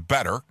knowledge is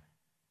better.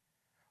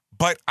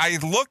 But I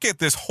look at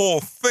this whole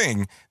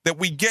thing that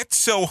we get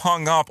so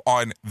hung up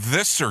on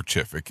this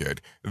certificate,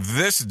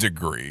 this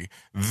degree,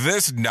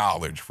 this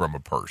knowledge from a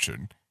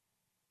person,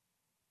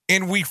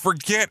 and we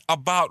forget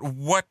about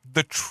what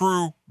the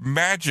true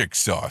magic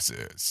sauce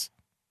is.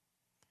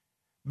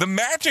 The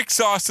magic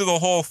sauce of the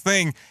whole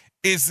thing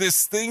is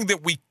this thing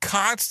that we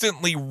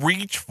constantly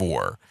reach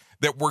for,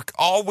 that we're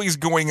always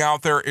going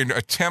out there and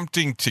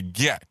attempting to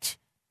get.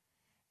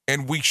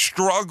 And we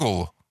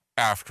struggle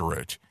after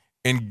it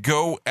and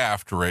go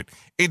after it.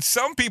 And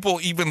some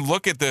people even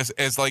look at this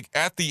as like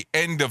at the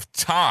end of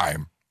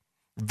time,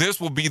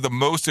 this will be the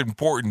most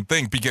important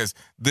thing because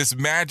this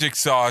magic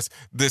sauce,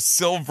 this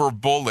silver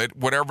bullet,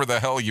 whatever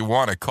the hell you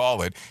want to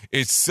call it,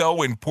 is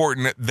so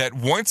important that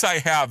once I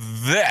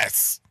have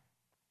this,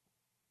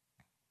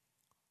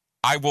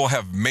 I will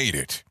have made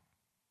it.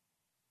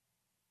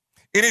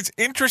 And it's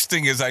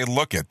interesting as I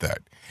look at that.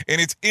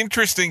 And it's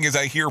interesting as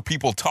I hear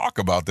people talk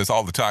about this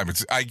all the time.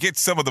 I get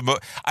some of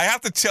the I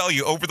have to tell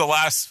you, over the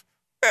last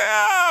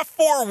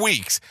 4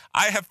 weeks,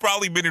 I have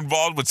probably been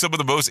involved with some of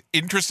the most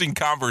interesting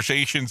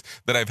conversations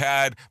that I've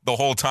had the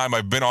whole time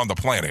I've been on the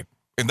planet.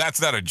 And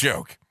that's not a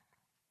joke.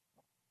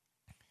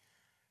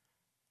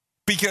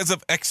 Because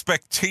of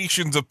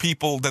expectations of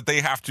people that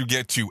they have to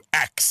get to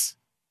X.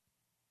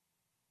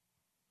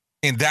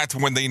 And that's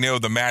when they know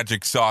the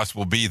magic sauce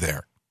will be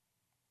there.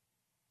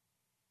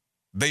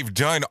 They've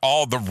done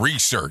all the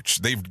research.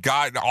 They've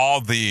gotten all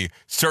the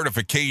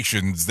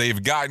certifications.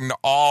 They've gotten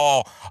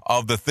all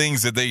of the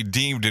things that they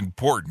deemed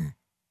important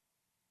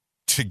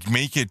to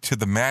make it to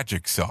the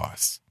magic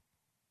sauce.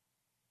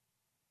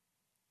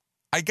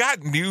 I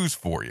got news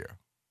for you.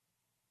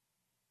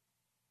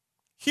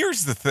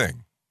 Here's the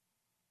thing.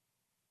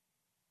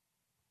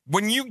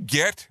 When you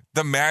get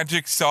the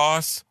magic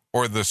sauce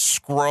or the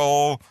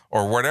scroll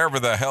or whatever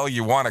the hell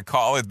you want to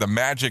call it, the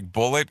magic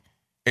bullet,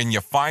 and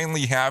you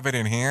finally have it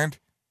in hand,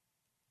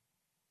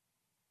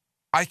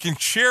 I can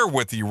share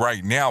with you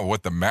right now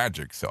what the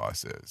magic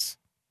sauce is.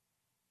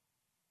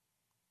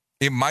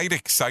 It might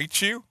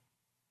excite you.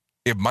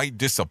 It might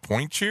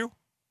disappoint you.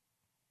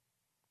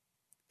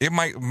 It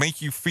might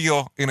make you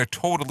feel in a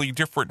totally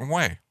different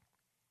way.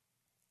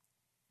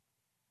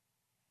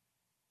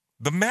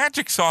 The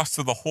magic sauce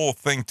to the whole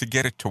thing, to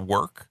get it to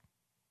work,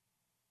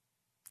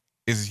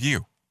 is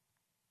you.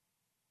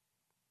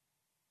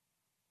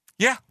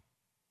 Yeah,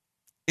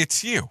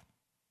 it's you.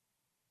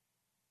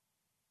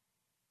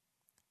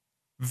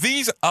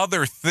 These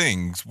other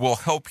things will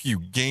help you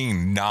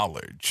gain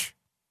knowledge.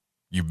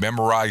 You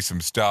memorize some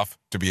stuff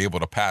to be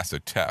able to pass a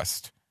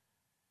test.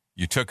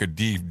 You took a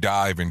deep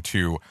dive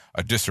into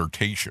a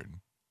dissertation.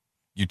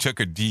 You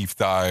took a deep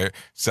dive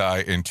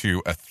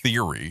into a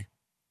theory.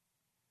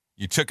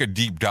 You took a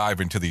deep dive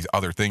into these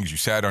other things. You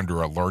sat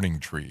under a learning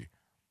tree.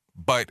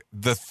 But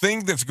the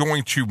thing that's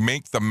going to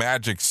make the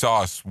magic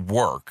sauce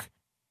work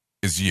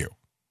is you.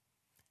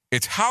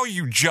 It's how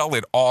you gel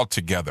it all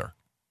together.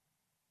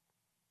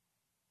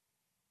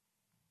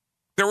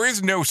 There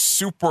is no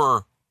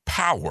super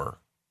power.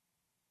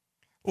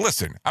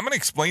 Listen, I'm going to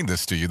explain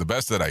this to you the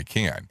best that I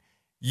can.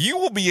 You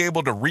will be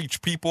able to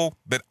reach people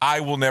that I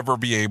will never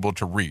be able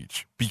to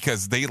reach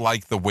because they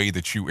like the way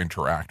that you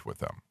interact with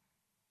them.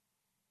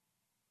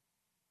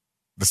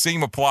 The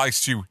same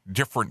applies to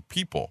different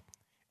people.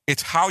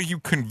 It's how you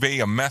convey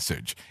a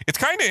message. It's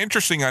kind of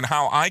interesting on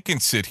how I can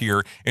sit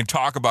here and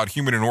talk about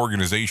human and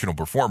organizational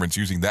performance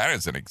using that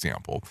as an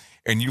example.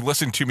 And you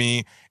listen to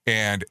me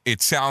and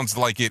it sounds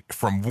like it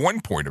from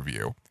one point of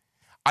view.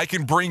 I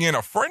can bring in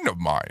a friend of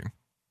mine,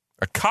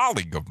 a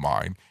colleague of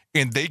mine,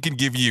 and they can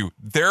give you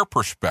their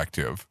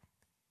perspective.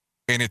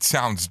 And it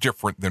sounds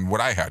different than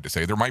what I had to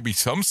say. There might be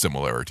some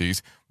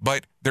similarities,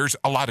 but there's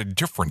a lot of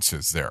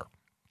differences there.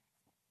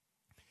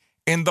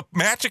 And the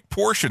magic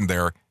portion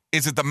there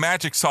is that the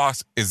magic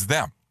sauce is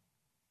them.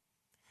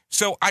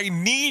 So I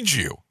need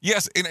you.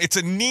 Yes, and it's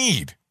a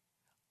need.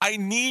 I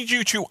need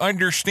you to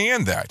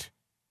understand that.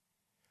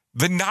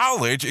 The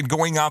knowledge in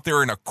going out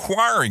there and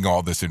acquiring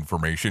all this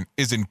information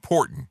is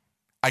important.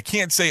 I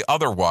can't say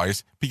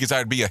otherwise because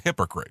I'd be a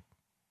hypocrite.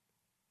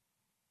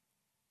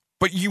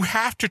 But you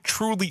have to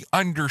truly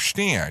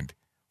understand,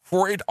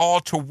 for it all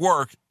to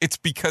work, it's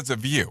because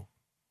of you.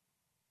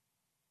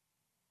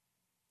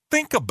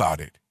 Think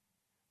about it.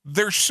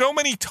 There's so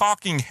many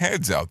talking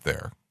heads out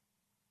there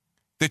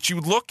that you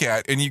look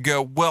at and you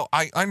go, well,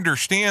 I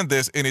understand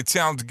this and it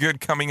sounds good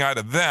coming out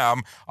of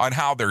them on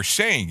how they're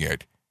saying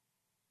it,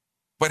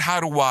 but how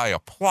do I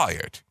apply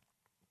it?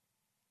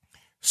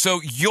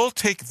 So you'll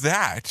take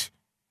that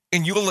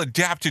and you'll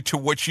adapt it to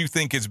what you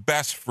think is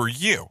best for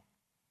you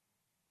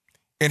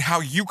and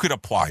how you could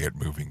apply it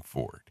moving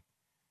forward.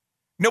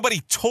 Nobody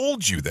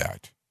told you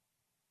that.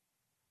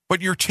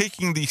 But you're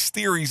taking these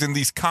theories and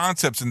these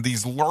concepts and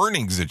these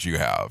learnings that you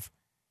have,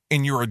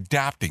 and you're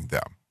adapting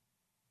them.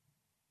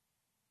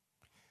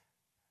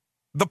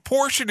 The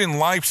portion in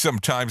life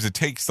sometimes that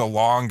takes the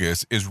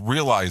longest is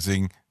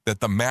realizing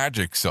that the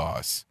magic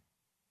sauce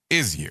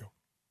is you.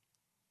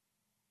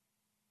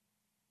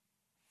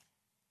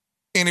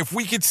 And if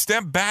we could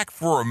step back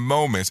for a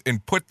moment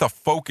and put the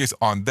focus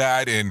on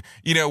that, and,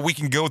 we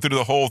can go through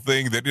the whole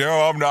thing that,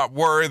 I'm not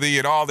worthy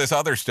and all this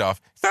other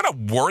stuff. It's not a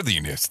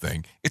worthiness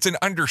thing. It's an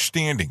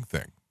understanding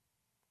thing.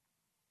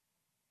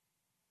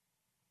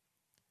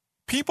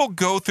 People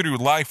go through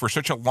life for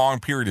such a long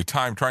period of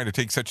time trying to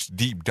take such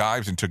deep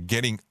dives into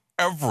getting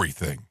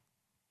everything,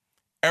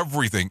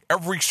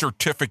 every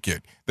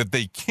certificate that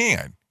they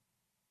can.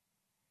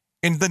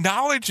 And the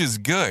knowledge is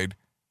good,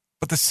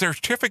 but the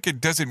certificate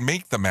doesn't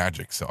make the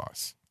magic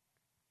sauce.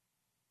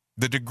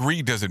 The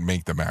degree doesn't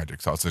make the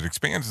magic sauce. It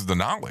expands the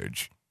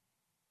knowledge.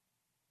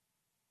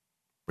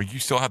 But you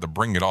still have to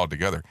bring it all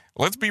together.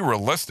 Let's be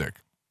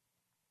realistic.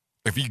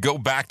 If you go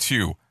back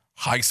to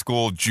high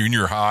school,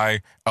 junior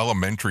high,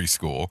 elementary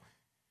school,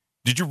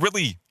 did you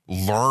really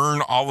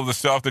learn all of the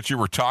stuff that you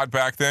were taught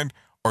back then?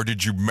 Or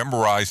did you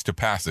memorize to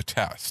pass a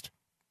test?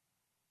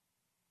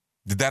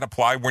 Did that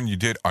apply when you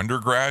did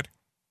undergrad?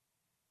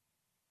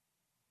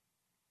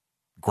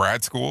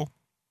 Grad school?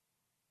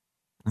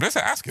 I'm just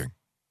asking.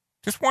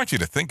 Just want you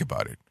to think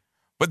about it.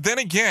 But then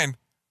again,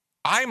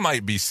 I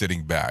might be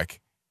sitting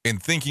back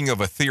and thinking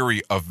of a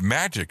theory of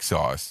magic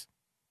sauce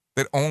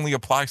that only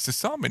applies to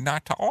some and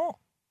not to all.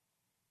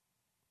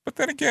 But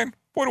then again,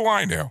 what do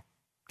I know?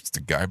 Just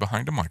a guy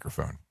behind a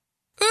microphone.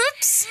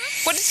 Oops!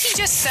 What did he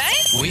just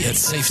say? We at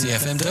Safety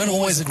FM don't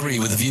always agree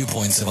with the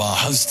viewpoints of our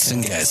hosts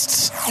and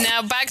guests.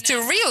 Now back to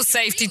real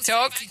safety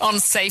talk on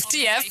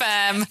Safety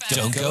FM.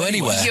 Don't go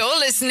anywhere. You're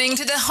listening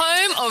to the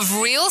home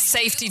of real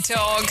safety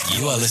talk.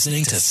 You are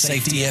listening to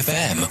Safety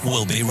FM.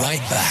 We'll be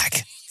right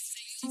back.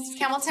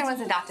 Hamilton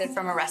was adopted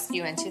from a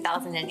rescue in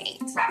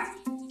 2008.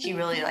 He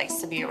really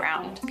likes to be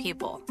around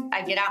people.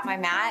 I get out my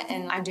mat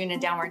and I'm doing a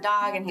downward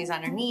dog and he's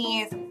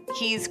underneath.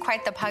 He's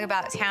quite the pug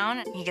about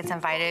town. He gets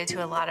invited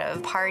to a lot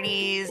of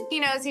parties. He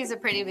knows he's a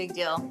pretty big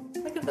deal.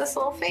 Look at this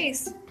little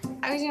face.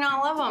 How could you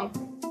not love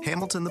him?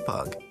 Hamilton the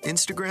Pug,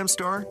 Instagram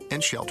star,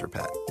 and Shelter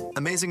Pet.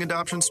 Amazing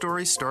adoption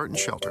stories start in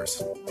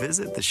shelters.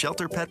 Visit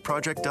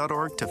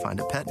theshelterpetproject.org to find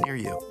a pet near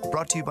you.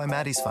 Brought to you by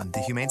Maddie's Fund, the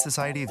Humane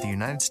Society of the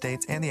United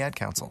States, and the Ad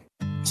Council.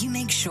 You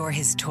make sure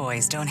his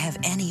toys don't have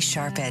any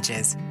sharp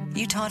edges.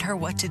 You taught her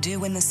what to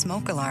do when the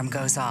smoke alarm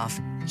goes off.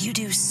 You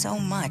do so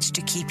much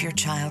to keep your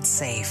child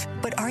safe.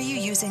 But are you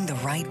using the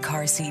right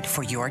car seat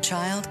for your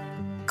child?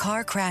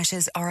 Car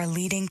crashes are a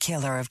leading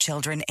killer of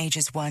children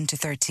ages 1 to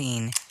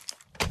 13.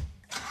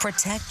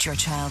 Protect your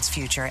child's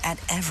future at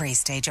every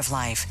stage of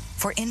life.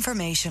 For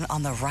information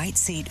on the right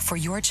seat for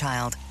your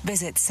child,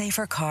 visit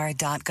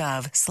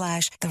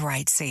safercar.gov/the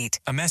right seat.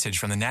 A message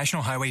from the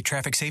National Highway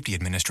Traffic Safety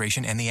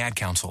Administration and the Ad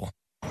Council.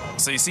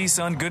 So you see,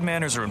 son, good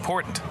manners are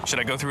important. Should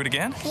I go through it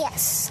again?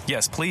 Yes.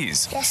 Yes,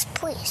 please. Yes,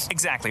 please.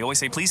 Exactly. Always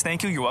say please,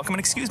 thank you, you're welcome, and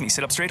excuse me.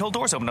 Sit up straight, hold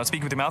doors open, don't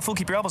speak with your mouth full,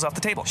 keep your elbows off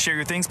the table. Share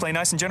your things, play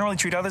nice, and generally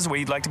treat others the way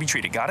you'd like to be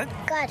treated. Got it?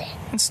 Got it.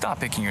 And stop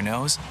picking your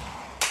nose.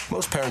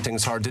 Most parenting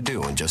is hard to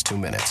do in just 2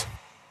 minutes.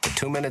 But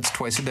 2 minutes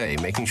twice a day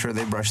making sure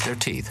they brush their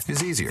teeth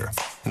is easier,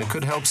 and it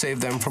could help save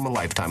them from a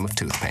lifetime of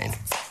tooth pain.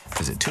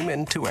 Visit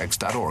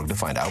tunein2x.org to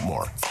find out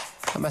more.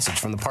 A message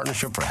from the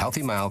Partnership for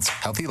Healthy Mouths,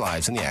 Healthy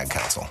Lives, and the Ad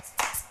Council.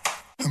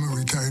 I'm a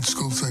retired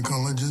school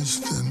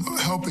psychologist, and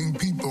helping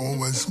people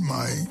was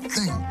my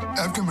thing.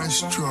 After my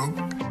stroke,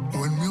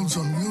 when Meals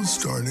on Wheels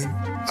started,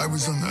 I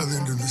was on the other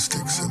end of the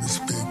stick, so to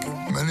speak.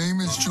 My name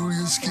is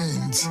Julius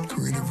Gaines,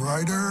 creative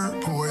writer,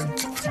 poet,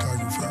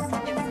 photographer.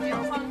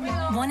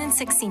 1 in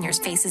 6 seniors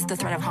faces the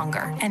threat of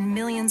hunger, and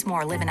millions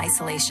more live in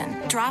isolation.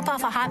 Drop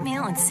off a hot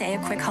meal and say a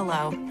quick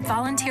hello.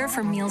 Volunteer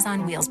for Meals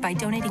on Wheels by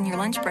donating your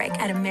lunch break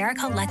at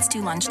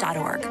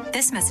americaletsdolunch.org.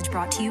 This message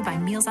brought to you by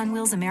Meals on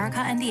Wheels America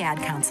and the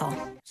Ad Council.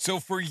 So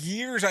for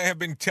years, I have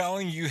been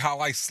telling you how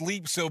I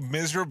sleep so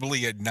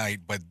miserably at night,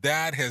 but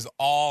that has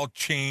all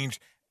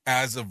changed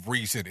as of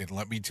recent, and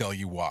let me tell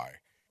you why.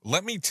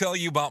 Let me tell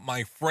you about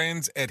my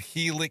friends at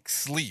Helix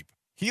Sleep.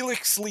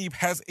 Helix Sleep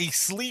has a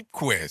sleep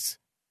quiz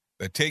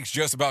that takes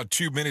just about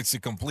 2 minutes to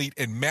complete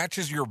and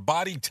matches your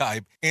body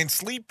type and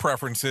sleep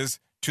preferences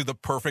to the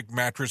perfect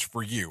mattress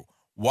for you.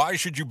 Why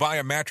should you buy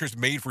a mattress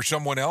made for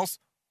someone else?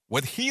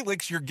 With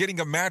Helix, you're getting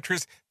a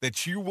mattress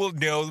that you will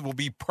know will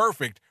be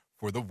perfect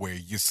for the way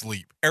you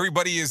sleep.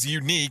 Everybody is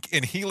unique,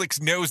 and Helix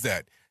knows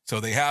that. So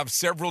they have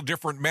several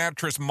different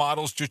mattress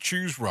models to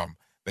choose from.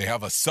 They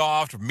have a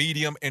soft,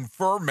 medium, and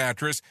firm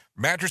mattress.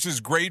 Mattress is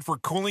great for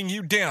cooling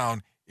you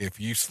down if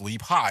you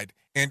sleep hot.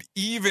 And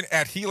even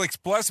at Helix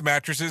Plus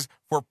mattresses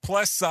for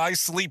plus-size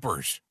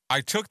sleepers.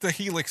 I took the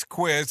Helix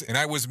quiz, and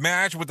I was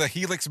matched with the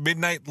Helix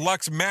Midnight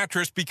Luxe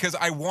mattress because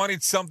I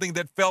wanted something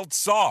that felt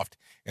soft,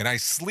 and I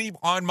sleep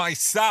on my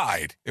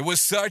side. It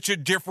was such a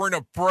different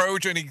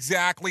approach and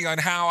exactly on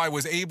how I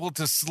was able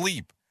to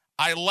sleep.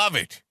 I love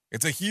it.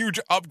 It's a huge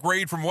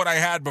upgrade from what I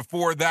had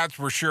before, that's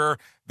for sure.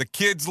 The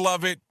kids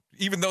love it,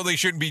 even though they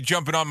shouldn't be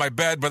jumping on my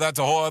bed, but that's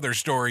a whole other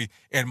story.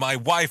 And my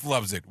wife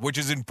loves it, which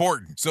is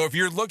important. So if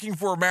you're looking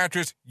for a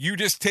mattress, you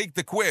just take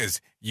the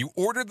quiz. You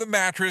order the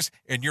mattress,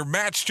 and you're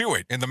matched to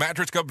it. And the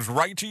mattress comes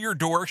right to your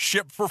door,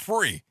 shipped for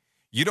free.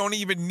 You don't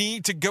even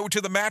need to go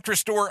to the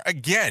mattress store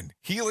again.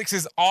 Helix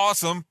is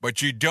awesome,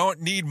 but you don't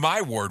need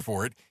my word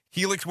for it.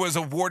 Helix was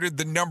awarded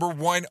the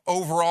 #1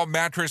 overall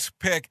mattress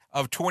pick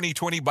of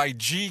 2020 by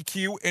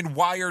GQ and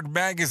Wired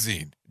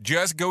magazine.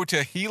 Just go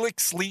to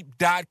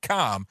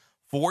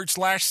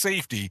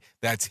helixsleep.com/safety.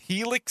 That's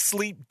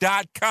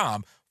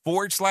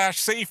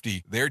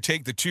helixsleep.com/safety. There,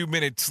 take the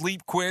 2-minute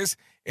sleep quiz,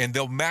 and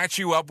they'll match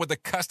you up with a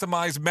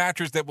customized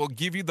mattress that will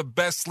give you the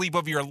best sleep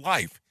of your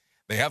life.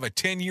 They have a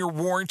 10-year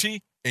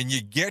warranty, and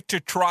you get to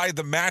try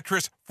the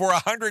mattress for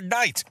 100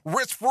 nights,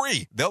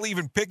 risk-free. They'll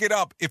even pick it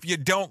up if you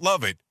don't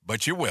love it,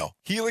 but you will.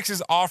 Helix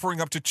is offering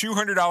up to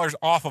 $200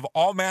 off of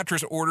all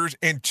mattress orders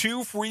and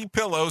 2 free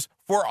pillows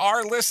for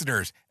our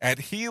listeners at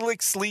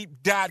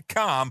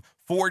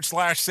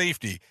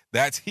helixsleep.com/safety.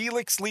 That's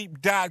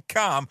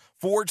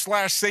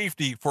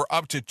helixsleep.com/safety for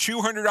up to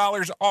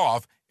 $200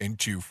 off and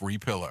 2 free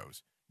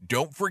pillows.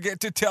 Don't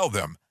forget to tell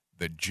them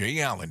that Jay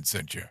Allen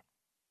sent you.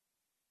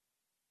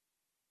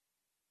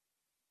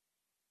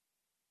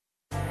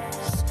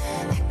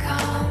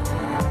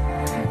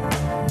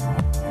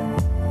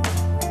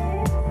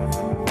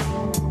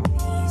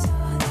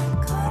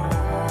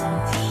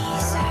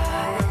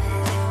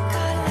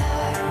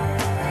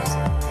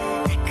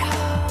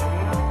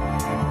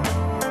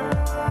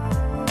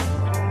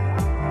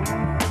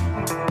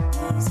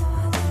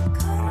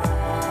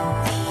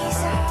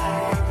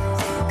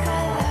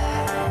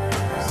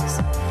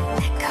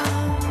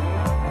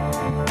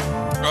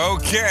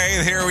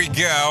 Okay, here we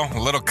go. A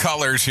little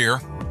colors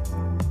here.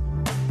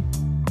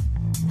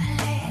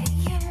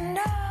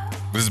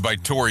 This is by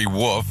Tori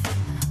Wolf.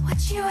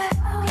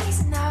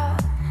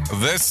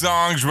 This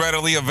song's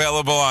readily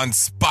available on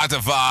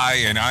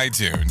Spotify and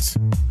iTunes.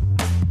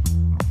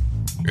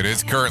 It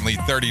is currently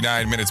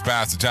 39 minutes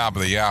past the top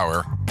of the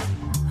hour.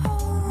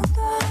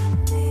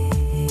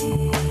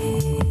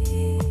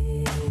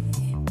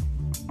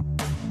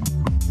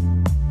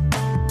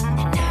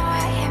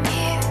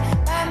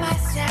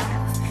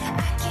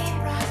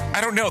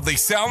 don't know. They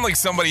sound like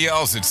somebody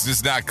else. It's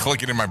just not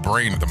clicking in my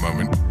brain at the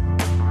moment.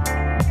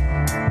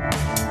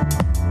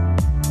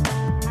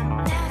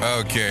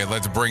 Okay,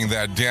 let's bring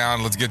that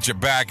down. Let's get you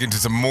back into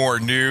some more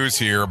news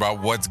here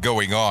about what's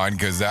going on,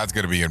 because that's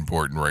going to be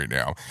important right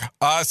now.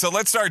 So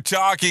let's start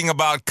talking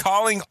about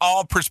calling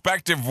all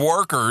prospective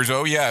workers.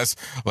 Oh, yes.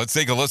 Let's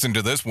take a listen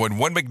to this one.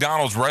 One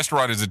McDonald's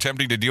restaurant is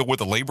attempting to deal with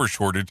a labor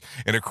shortage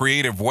in a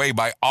creative way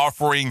by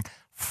offering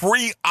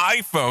free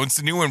iPhones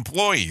to new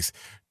employees.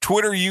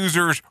 Twitter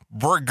users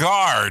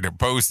Brigard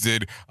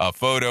posted a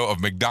photo of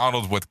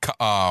McDonald's with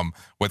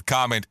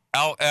comment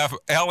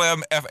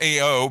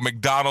LMFAO,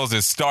 McDonald's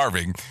is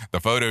starving. The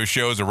photo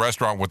shows a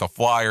restaurant with a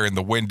flyer in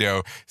the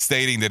window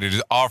stating that it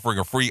is offering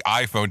a free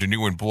iPhone to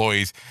new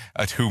employees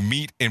who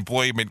meet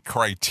employment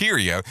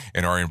criteria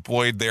and are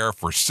employed there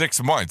for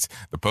 6 months.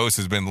 The post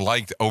has been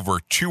liked over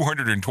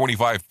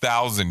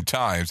 225,000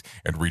 times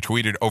and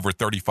retweeted over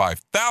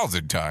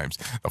 35,000 times.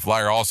 The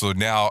flyer also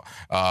now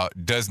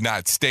does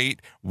not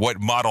state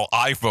what model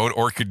iPhone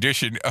or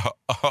condition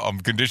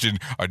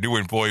a new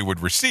employee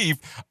would receive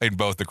in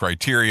both the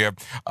criteria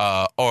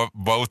or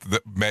both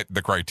met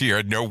the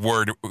criteria. No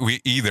word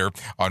either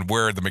on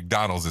where the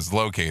McDonald's is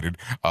located.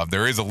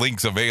 There is a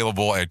links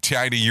available at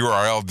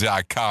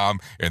tinyurl.com,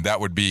 and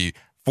that would be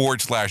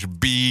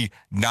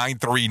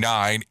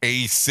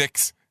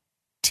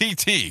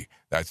 /B939A6TT.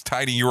 That's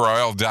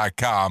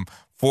tinyurl.com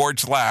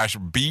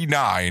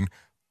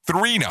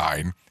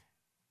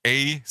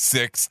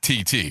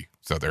 /B939A6TT.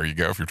 So there you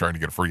go if you're trying to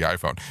get a free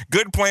iPhone.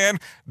 Good plan.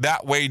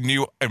 That way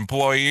new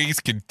employees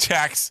can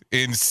tax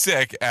in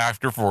sick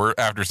after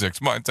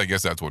 6 months. I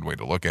guess that's one way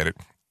to look at it.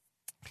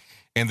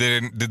 And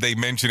then did they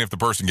mention if the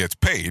person gets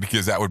paid?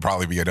 Because that would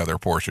probably be another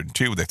portion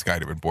too that's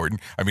kind of important.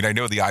 I mean, I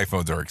know the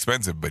iPhones are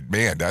expensive, but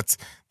man, that's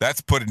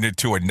putting it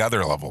to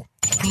another level.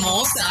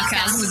 More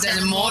sarcasm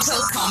than Mortal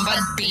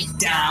Kombat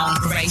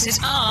Beatdown. Rated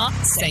R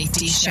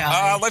Safety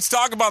Show. Let's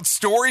talk about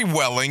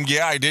story-welling.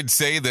 Yeah, I did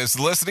say this.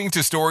 Listening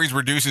to stories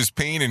reduces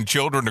pain in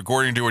children,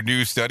 according to a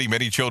new study.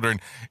 Many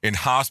children in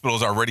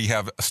hospitals already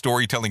have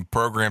storytelling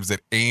programs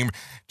that aim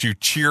to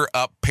cheer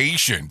up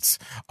patients.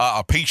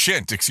 Not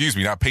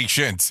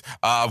patients.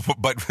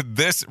 But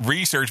this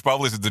research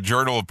published in the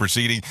Journal of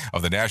Proceeding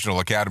of the National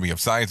Academy of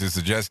Sciences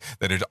suggests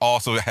that it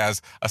also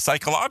has a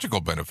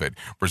psychological benefit.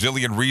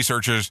 Brazilian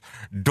researchers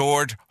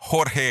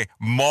Jorge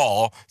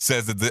Moll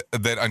says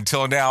that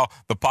until now,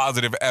 the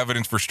positive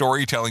evidence for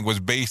storytelling was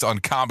based on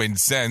common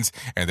sense,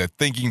 and that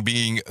thinking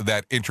being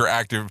that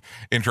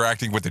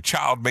interacting with the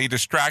child may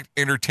distract,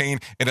 entertain,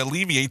 and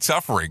alleviate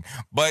suffering.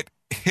 But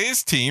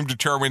his team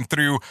determined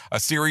through a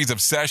series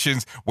of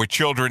sessions with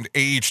children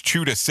aged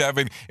 2 to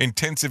 7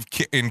 intensive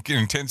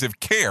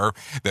care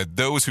that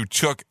those who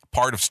took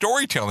part of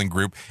storytelling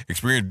group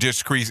experienced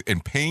decrease in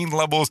pain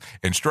levels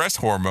and stress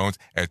hormones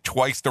at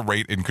twice the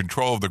rate in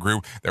control of the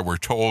group that were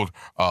told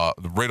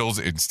the riddles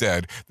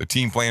instead. The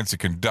team plans to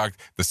conduct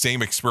the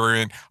same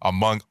experiment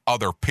among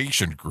other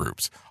patient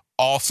groups.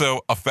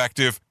 Also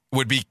effective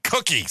would be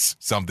cookies.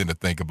 Something to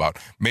think about.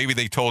 Maybe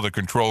they told a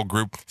control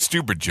group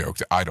stupid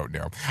jokes. I don't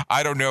know.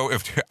 I don't know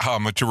if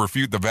to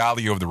refute the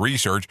value of the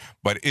research,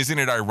 but isn't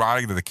it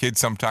ironic that the kids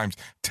sometimes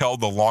tell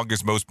the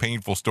longest, most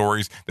painful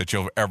stories that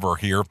you'll ever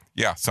hear?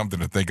 Yeah, something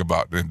to think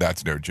about, and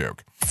that's no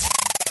joke.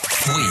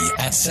 We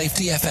at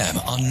Safety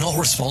FM are not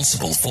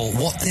responsible for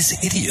what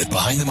this idiot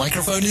behind the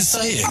microphone is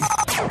saying.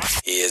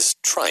 He is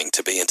trying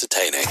to be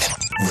entertaining.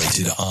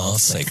 Rated R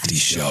Safety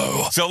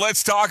Show. So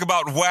let's talk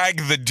about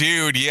Wag the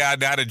Dude. Yeah,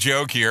 not a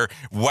joke here.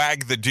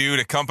 Wag the Dude,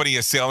 a company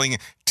is selling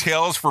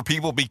tails for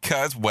people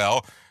because,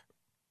 well,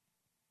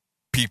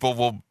 people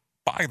will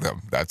buy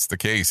them. That's the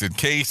case. In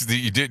case that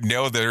you didn't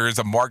know, there is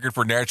a market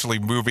for naturally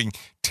moving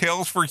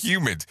tails for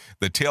humans.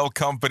 The tail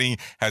company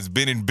has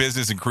been in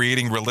business in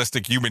creating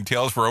realistic human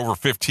tails for over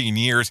 15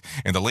 years,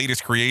 and the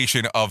latest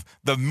creation of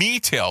the Me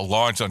Tail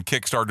launched on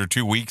Kickstarter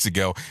 2 weeks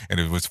ago,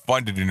 and it was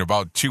funded in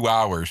about 2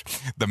 hours.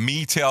 The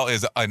Me Tail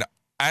is an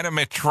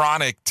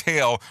animatronic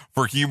tail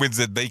for humans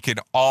that they can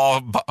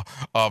all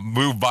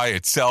move by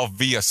itself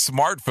via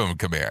smartphone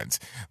commands.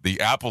 The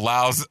app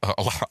allows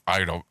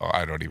I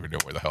don't even know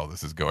where the hell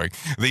this is going.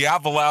 The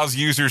app allows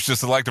users to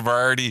select a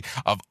variety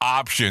of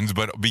options,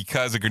 but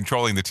because of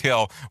controlling the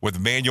tail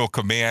with manual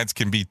commands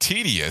can be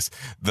tedious,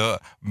 the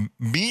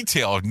Me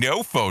Tail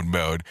no phone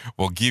mode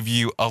will give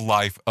you a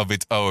life of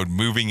its own,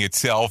 moving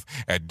itself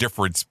at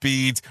different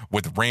speeds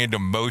with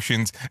random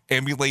motions,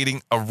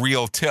 emulating a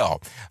real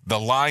tail. The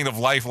line of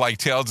lifelike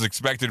tails is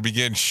expected to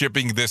begin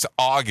shipping this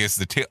August.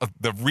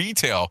 The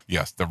retail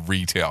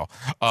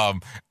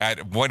at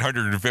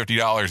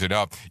 $150 and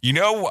up. You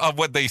know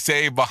what they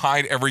say,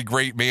 behind every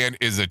great man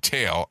is a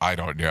tail. I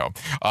don't know.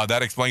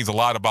 That explains a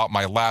lot about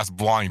my last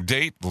blind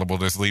date. We'll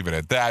just leave it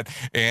at that.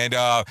 And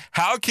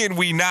how can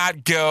we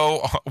not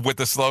go with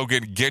the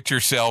slogan, get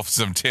yourself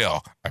some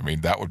tail? I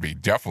mean, that would be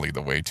definitely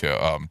the way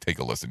to take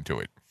a listen to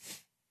it.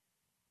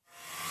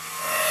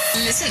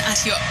 Listen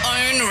at your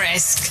own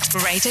risk.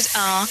 Rated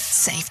R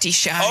Safety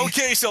Show.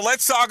 Okay, so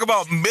let's talk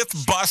about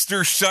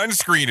Mythbuster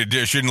Sunscreen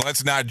Edition.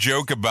 Let's not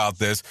joke about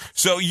this.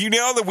 So you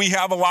know that we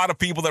have a lot of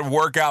people that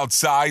work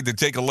outside that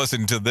take a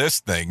listen to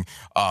this thing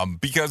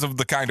because of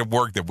the kind of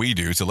work that we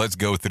do. So let's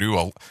go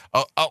through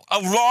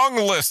a long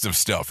list of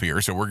stuff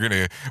here. So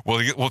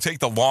we'll take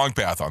the long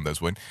path on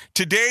this one.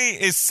 Today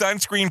is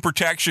Sunscreen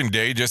Protection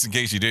Day, just in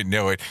case you didn't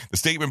know it. The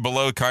statement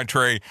below,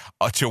 contrary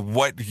to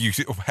what you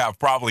have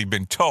probably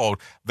been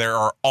told, there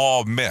are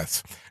all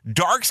myths.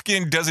 Dark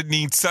skin doesn't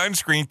need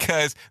sunscreen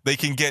because they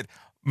can get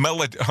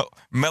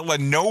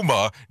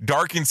melanoma.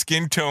 Darkened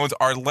skin tones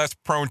are less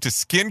prone to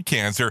skin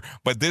cancer,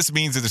 but this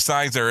means that the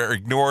signs are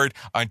ignored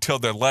until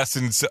the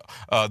lesions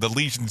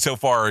so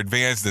far are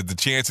advanced that the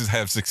chances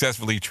of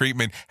successfully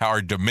treatment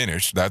are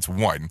diminished. That's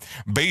one.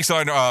 Based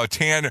on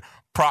tan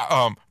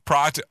protest.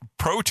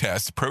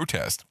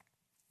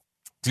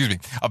 Excuse me.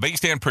 A base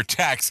tan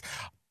protects.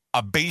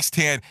 A base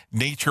tan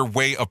nature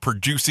way of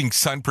producing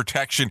sun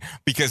protection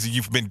because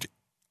you've been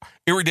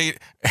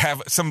irritated,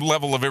 have some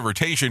level of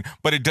irritation,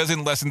 but it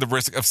doesn't lessen the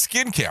risk of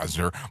skin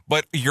cancer.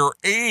 But your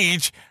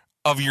age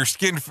of your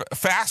skin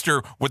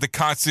faster with the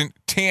constant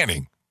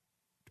tanning.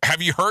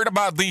 Have you heard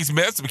about these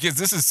myths? Because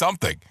this is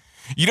something.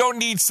 You don't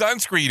need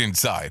sunscreen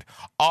inside.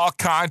 All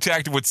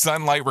contact with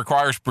sunlight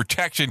requires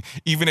protection,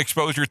 even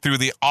exposure through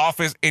the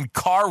office and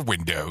car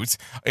windows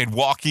and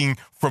walking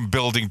from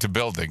building to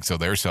building. So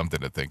there's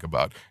something to think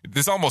about.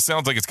 This almost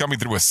sounds like it's coming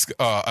through a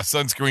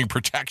sunscreen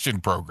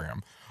protection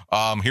program.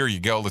 Here you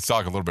go. Let's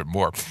talk a little bit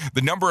more.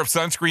 The number of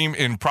sunscreen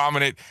in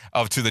prominent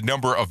to the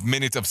number of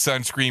minutes of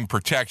sunscreen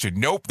protection.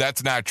 Nope,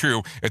 that's not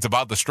true. It's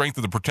about the strength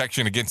of the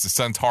protection against the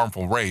sun's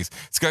harmful rays.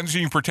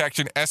 Sunscreen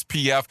protection,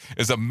 SPF,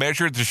 is a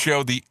measure to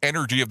show the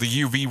energy of the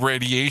UV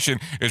radiation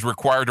is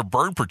required to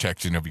burn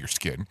protection of your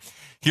skin.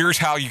 Here's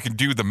how you can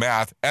do the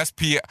math.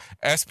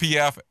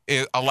 SPF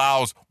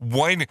allows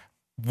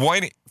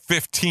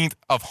 1/15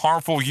 of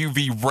harmful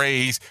UV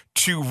rays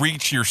to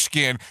reach your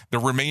skin. The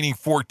remaining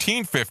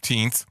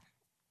 14/15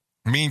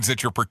 means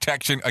that your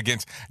protection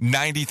against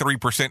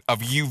 93%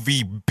 of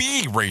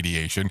UVB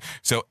radiation.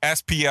 So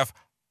SPF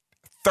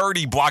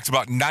 30 blocks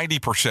about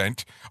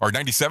 90% or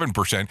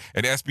 97%,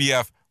 and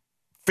SPF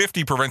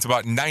 50 prevents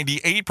about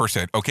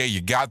 98%. Okay,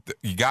 you got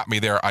me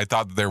there. I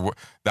thought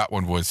that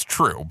one was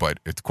true, but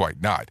it's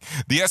quite not.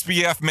 The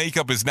SPF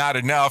makeup is not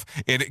enough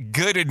and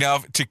good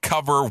enough to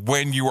cover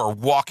when you are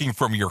walking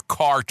from your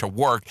car to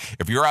work.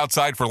 If you're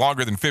outside for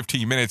longer than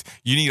 15 minutes,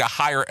 you need a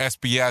higher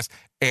SPF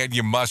and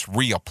you must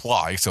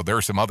reapply. So there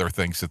are some other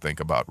things to think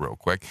about real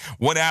quick.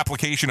 One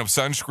application of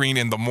sunscreen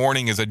in the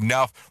morning is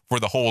enough for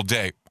the whole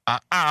day.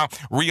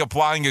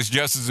 Reapplying is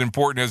just as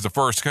important as the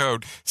first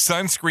coat.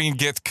 Sunscreen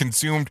gets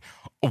consumed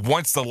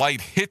once the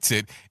light hits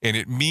it, and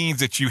it means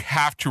that you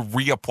have to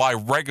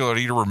reapply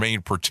regularly to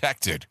remain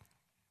protected.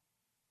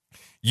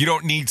 You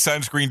don't need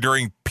sunscreen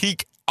during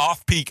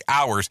off-peak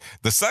hours.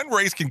 The sun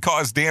rays can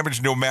cause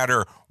damage no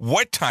matter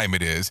what time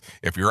it is.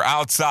 If you're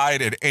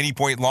outside at any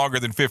point longer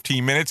than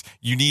 15 minutes,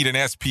 you need an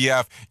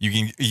SPF.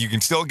 You can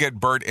still get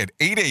burnt at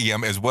 8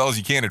 a.m. as well as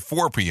you can at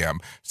 4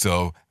 p.m.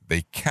 So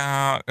they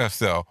count.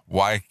 So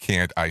why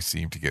can't I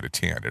seem to get a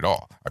tan at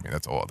all? I mean,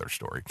 that's a whole other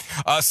story.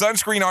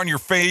 Sunscreen on your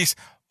face,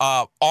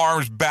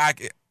 arms,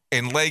 back,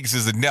 and legs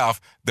is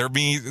enough.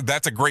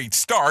 That's a great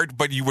start,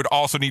 but you would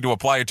also need to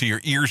apply it to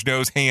your ears,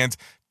 nose, hands,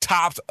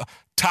 tops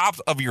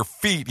of your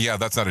feet. Yeah,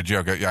 that's not a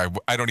joke.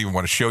 I don't even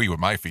want to show you what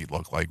my feet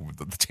look like with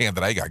the tan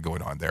that I got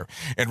going on there.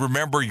 And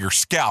remember your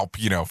scalp,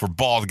 for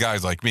bald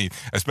guys like me,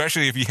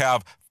 especially if you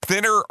have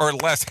thinner or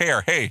less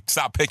hair. Hey,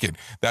 stop picking.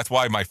 That's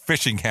why my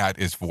fishing hat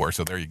is for.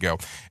 So there you go.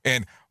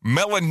 And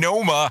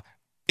melanoma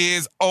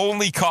is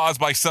only caused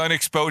by sun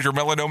exposure.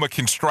 Melanoma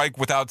can strike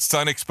without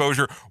sun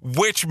exposure,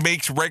 which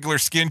makes regular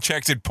skin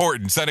checks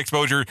important. Sun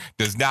exposure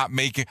does not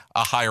make it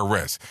a higher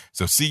risk.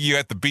 So see you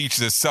at the beach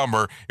this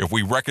summer if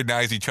we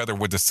recognize each other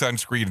with the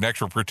sunscreen and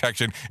extra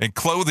protection and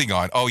clothing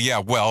on. Oh, yeah,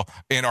 well,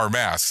 and our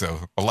masks.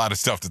 So a lot of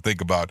stuff to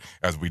think about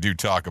as we do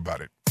talk about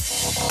it.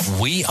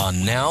 We are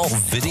now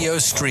video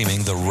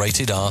streaming the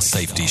Rated R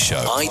Safety Show.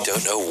 I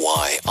don't know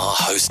why our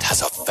host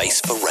has a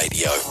face for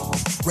radio.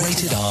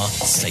 Rated R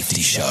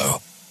Safety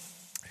Show.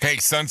 Hey,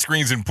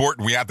 sunscreen's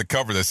important. We have to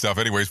cover this stuff.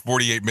 Anyways,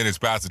 48 minutes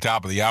past the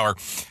top of the hour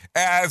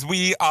as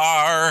we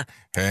are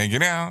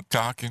hanging out,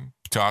 talking.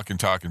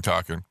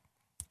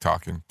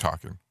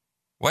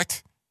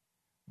 What?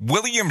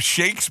 William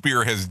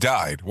Shakespeare has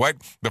died. What?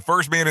 The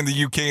first man in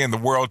the UK and the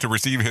world to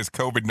receive his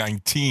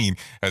COVID-19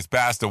 has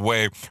passed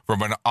away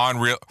from an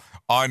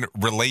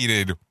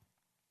unrelated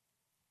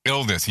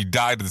illness. He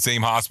died at the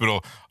same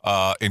hospital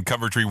in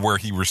Coventry where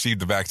he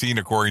received the vaccine,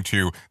 according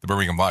to the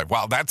Birmingham Live.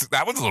 Wow, that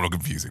was a little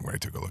confusing when I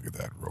took a look at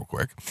that real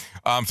quick.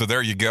 So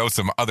there you go.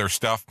 Some other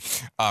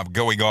stuff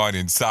going on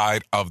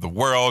inside of the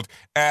world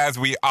as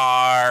we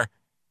are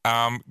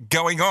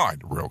going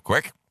on real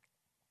quick.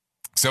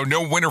 So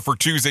no winner for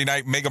Tuesday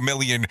night Mega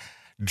Million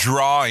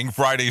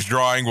Friday's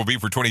drawing will be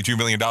for $22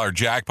 million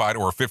jackpot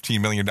or a $15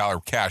 million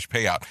cash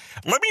payout.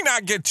 Let me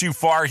not get too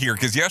far here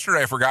because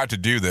yesterday I forgot to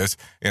do this,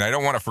 and I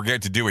don't want to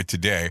forget to do it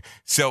today.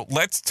 So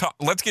let's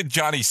get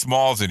Johnny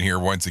Smalls in here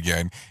once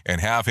again and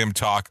have him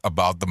talk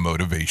about the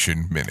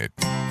Motivation Minute.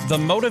 The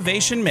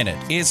Motivation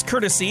Minute is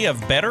courtesy of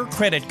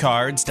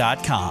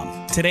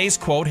BetterCreditCards.com. Today's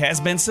quote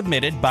has been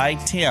submitted by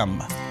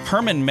Tim.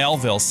 Herman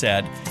Melville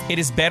said, "It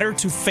is better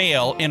to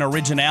fail in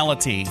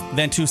originality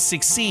than to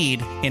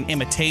succeed in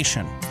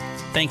imitation."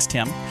 Thanks,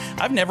 Tim.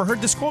 I've never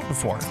heard this quote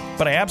before,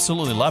 but I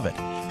absolutely love it.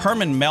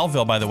 Herman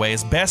Melville, by the way,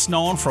 is best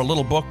known for a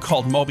little book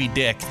called Moby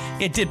Dick.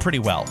 It did pretty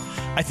well.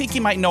 I think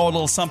you might know a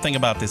little something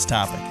about this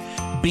topic.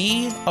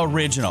 Be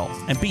original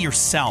and be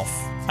yourself.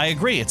 I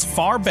agree, it's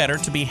far better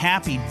to be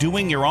happy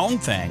doing your own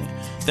thing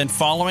than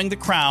following the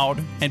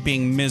crowd and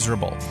being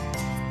miserable.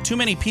 Too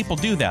many people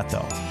do that,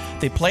 though.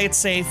 They play it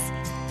safe,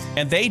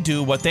 and they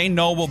do what they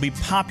know will be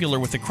popular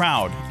with the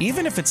crowd,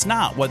 even if it's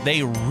not what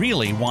they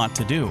really want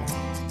to do.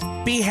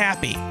 Be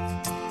happy.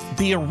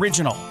 Be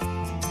original.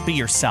 Be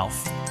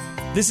yourself.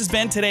 This has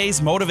been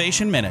today's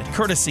Motivation Minute,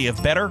 courtesy of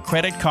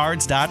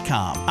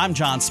BetterCreditCards.com. I'm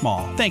John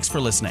Small. Thanks for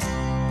listening.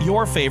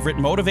 Your favorite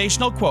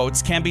motivational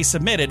quotes can be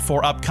submitted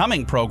for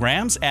upcoming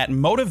programs at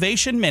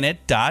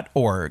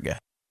motivationminute.org.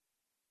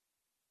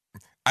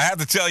 I have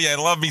to tell you, I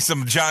love me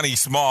some Johnny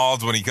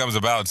Smalls when he comes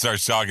about and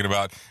starts talking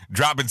about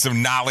dropping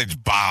some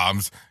knowledge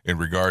bombs in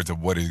regards to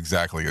what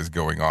exactly is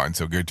going on.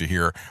 So good to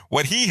hear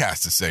what he has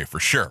to say for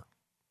sure.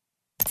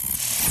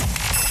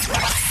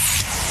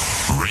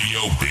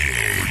 Radio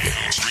Big.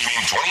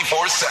 Streaming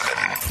 24/7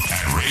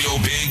 at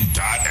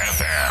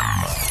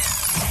radiobig.fm.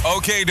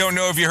 Okay, don't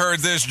know if you heard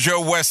this. Joe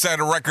West set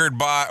a record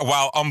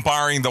while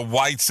umpiring the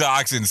White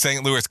Sox and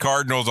St. Louis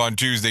Cardinals on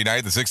Tuesday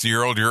night. The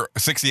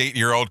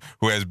 68-year-old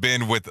who has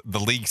been with the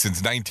league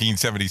since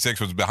 1976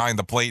 was behind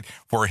the plate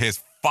for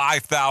his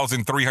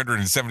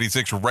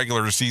 5,376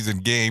 regular season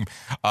game,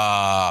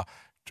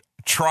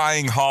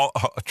 trying Hall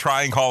of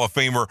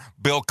Famer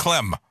Bill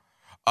Clem.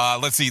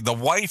 Let's see. The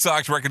White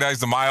Sox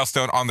recognized the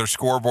milestone on their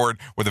scoreboard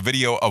with a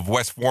video of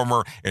West's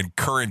former and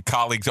current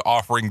colleagues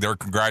offering their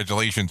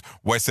congratulations.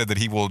 West said that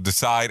he will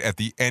decide at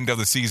the end of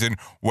the season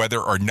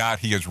whether or not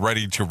he is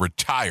ready to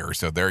retire.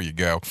 So there you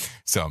go.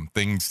 Some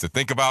things to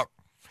think about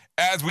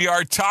as we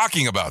are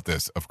talking about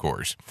this, of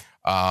course.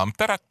 Let's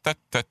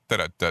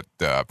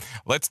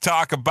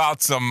talk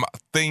about some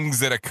things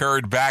that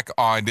occurred back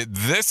on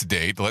this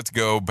date. Let's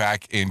go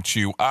back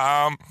into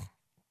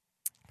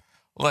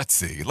let's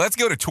see. Let's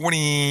go to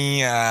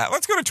 2018.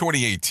 Let's go to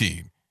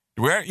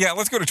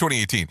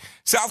 2018.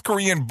 South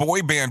Korean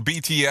boy band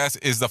BTS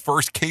is the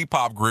first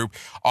K-pop group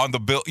on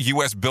the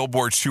U.S.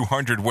 Billboard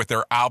 200 with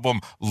their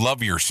album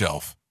Love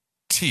Yourself,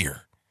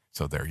 Tear.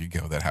 So there you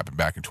go. That happened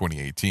back in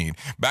 2018.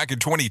 Back in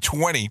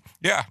 2020,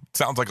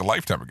 sounds like a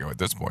lifetime ago at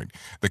this point.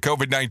 The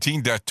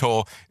COVID-19 death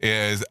toll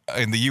is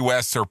in the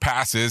U.S.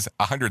 surpasses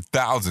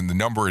 100,000. The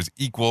number is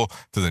equal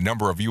to the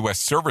number of U.S.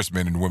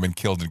 servicemen and women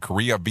killed in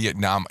Korea,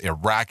 Vietnam,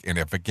 Iraq, and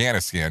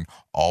Afghanistan,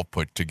 all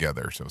put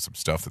together. So some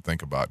stuff to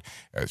think about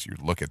as you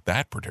look at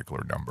that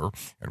particular number,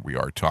 and we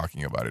are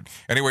talking about it.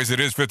 Anyways,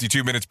 it is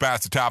 52 minutes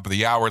past the top of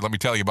the hour. Let me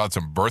tell you about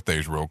some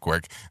birthdays real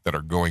quick that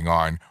are going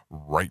on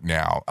right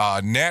now.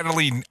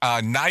 Natalie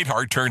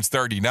Neidhart turns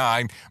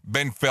 39,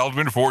 Ben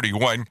Feldman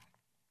 41,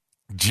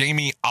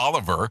 Jamie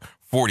Oliver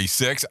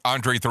 46,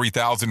 Andre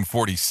 3000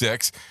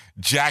 46,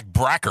 Jack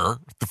Bracker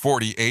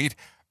 48,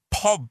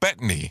 Paul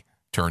Bettany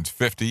turns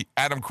 50,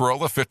 Adam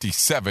Carolla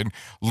 57,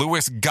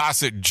 Louis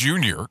Gossett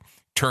Jr.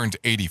 turns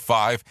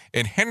 85,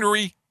 and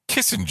Henry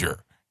Kissinger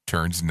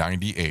turns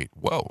 98.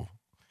 Whoa.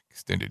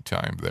 Extended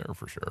time there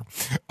for sure.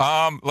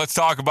 Let's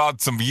talk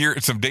about some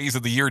days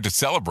of the year to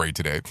celebrate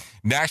today.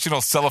 National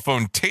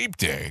Cellophane Tape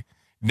Day,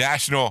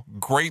 National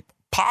Grape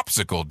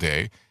Popsicle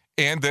Day,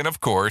 and then,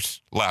 of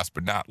course, last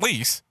but not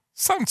least,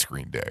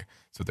 Sunscreen Day.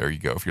 So there you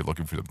go. If you're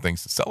looking for some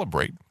things to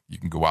celebrate, you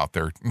can go out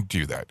there and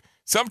do that.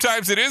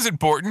 Sometimes it is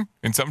important,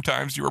 and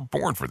sometimes you are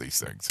born for these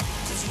things.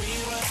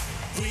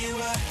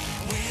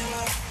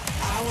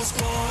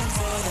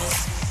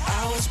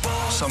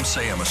 Some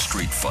say I'm a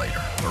street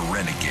fighter, a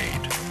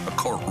renegade, a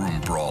courtroom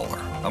brawler.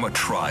 I'm a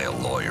trial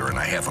lawyer and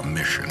I have a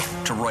mission: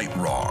 to right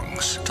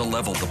wrongs, to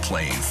level the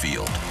playing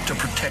field, to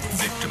protect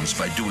victims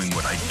by doing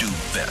what I do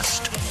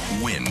best: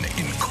 win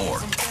in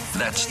court.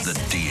 That's the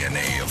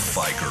DNA of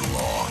Figer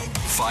Law.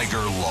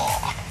 Figer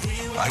Law.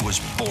 I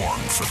was born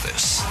for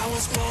this.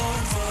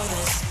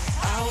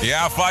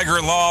 Yeah,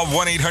 Figer Law,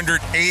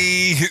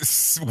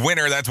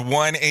 1-800-A-WINNER. That's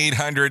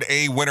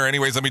 1-800-A-WINNER.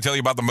 Anyways, let me tell you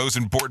about the most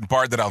important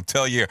part that I'll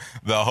tell you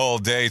the whole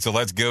day. So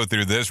let's go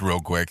through this real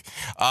quick.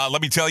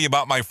 Let me tell you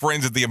about my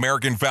friends at the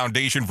American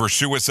Foundation for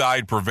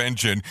Suicide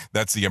Prevention.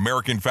 That's the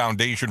American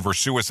Foundation for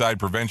Suicide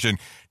Prevention.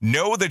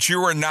 Know that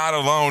you are not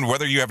alone.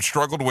 Whether you have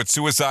struggled with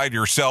suicide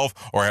yourself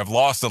or have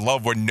lost a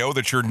loved one, know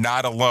that you're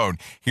not alone.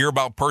 Hear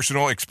about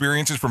personal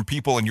experiences from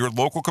people in your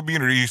local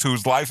communities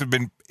whose lives have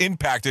been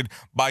impacted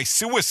by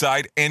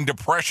suicide and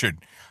depression.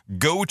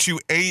 go to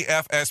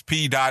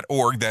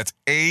afsp.org. That's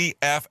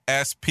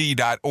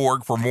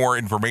afsp.org for more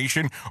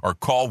information, or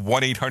call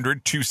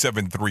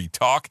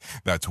 1-800-273-TALK.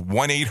 That's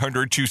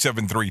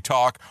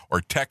 1-800-273-TALK,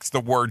 or text the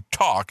word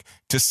TALK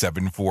to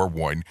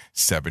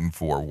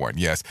 741-741.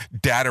 Yes,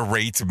 data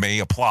rates may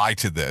apply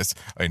to this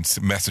and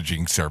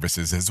messaging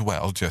services as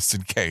well, just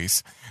in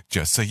case,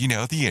 just so you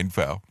know the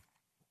info.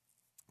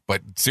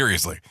 But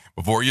seriously,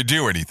 before you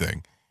do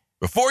anything,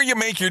 before you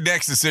make your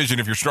next decision,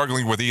 if you're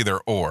struggling with either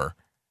or,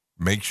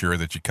 make sure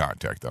that you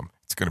contact them.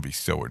 It's going to be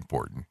so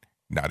important.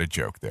 Not a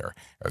joke there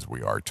as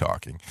we are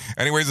talking.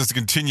 Anyways, let's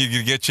continue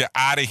to get you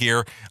out of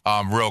here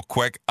real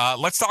quick.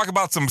 Let's talk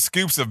about some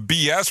scoops of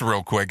BS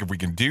real quick, if we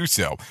can do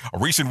so. A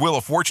recent Wheel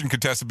of Fortune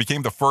contestant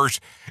became the first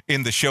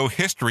in the show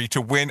history to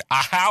win a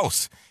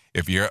house.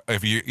 If you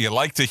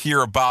like to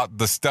hear about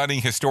the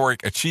stunning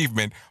historic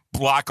achievement,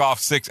 block off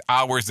 6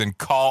 hours and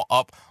call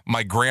up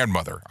my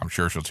grandmother. I'm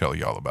sure she'll tell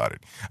you all about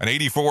it. An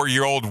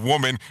 84-year-old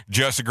woman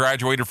just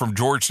graduated from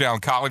Georgetown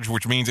College,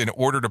 which means in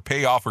order to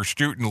pay off her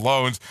student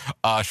loans,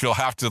 she'll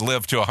have to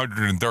live to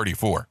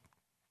 134.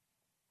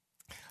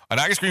 An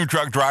ice cream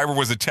truck driver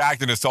was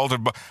attacked and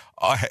assaulted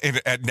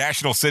at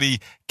National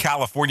City,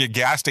 California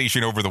gas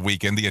station over the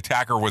weekend. The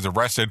attacker was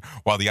arrested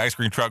while the ice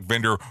cream truck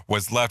vendor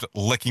was left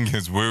licking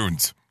his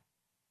wounds.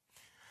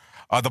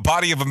 The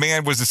body of a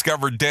man was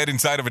discovered dead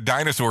inside of a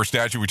dinosaur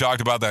statue. We talked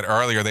about that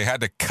earlier. They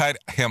had to cut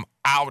him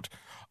out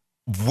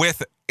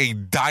with a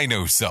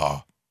dino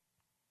saw.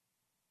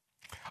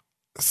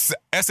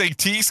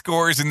 SAT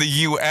scores in the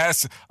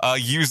U.S.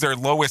 Use their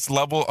lowest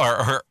level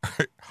or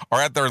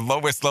are at their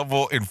lowest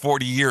level in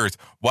 40 years.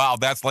 Wow,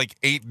 that's like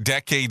 8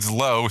 decades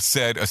low,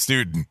 said a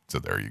student. So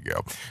there you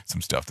go.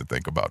 Some stuff to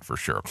think about for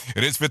sure.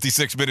 It is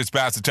 56 minutes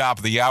past the top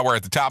of the hour.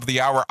 At the top of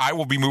the hour, I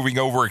will be moving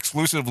over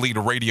exclusively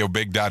to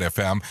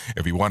RadioBig.fm.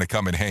 If you want to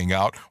come and hang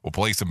out, we'll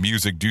play some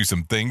music, do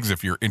some things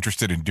if you're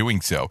interested in doing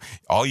so.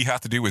 All you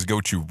have to do is go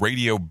to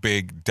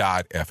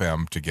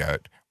RadioBig.fm to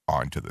get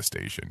onto the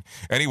station.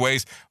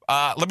 Anyways,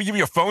 let me give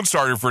you a phone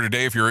starter for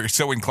today if you're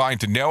so inclined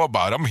to know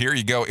about them. Here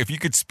you go. If you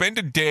could spend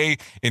a day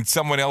in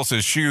someone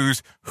else's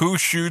shoes,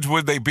 whose shoes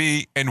would they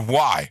be and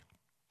why?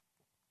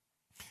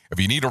 If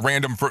you need a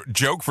random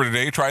joke for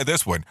today, try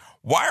this one.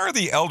 Why are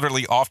the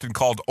elderly often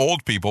called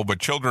old people, but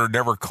children are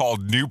never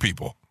called new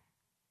people?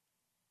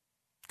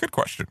 Good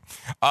question.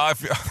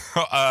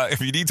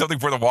 If you need something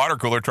for the water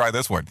cooler, try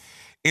this one.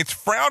 It's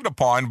frowned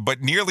upon, but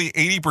nearly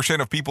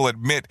 80% of people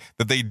admit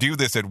that they do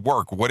this at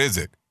work. What is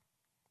it?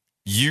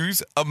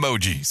 Use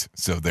emojis.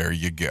 So there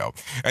you go.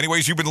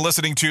 Anyways, you've been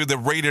listening to the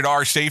Rated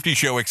R Safety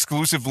Show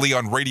exclusively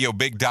on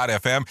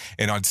RadioBig.fm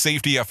and on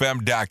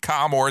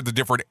SafetyFM.com or the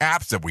different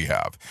apps that we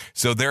have.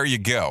 So there you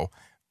go.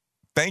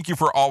 Thank you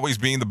for always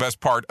being the best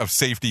part of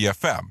Safety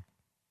FM.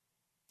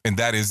 And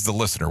that is the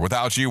listener.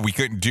 Without you, we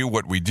couldn't do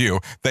what we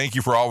do. Thank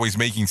you for always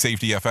making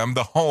Safety FM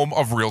the home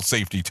of real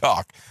safety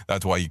talk.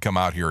 That's why you come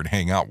out here and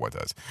hang out with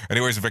us.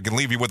 Anyways, if I can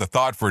leave you with a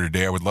thought for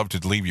today, I would love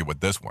to leave you with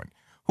this one.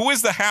 Who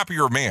is the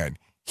happier man?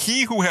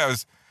 He who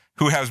has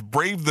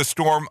braved the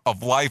storm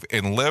of life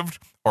and lived,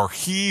 or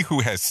he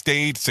who has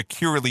stayed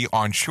securely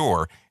on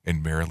shore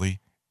and merely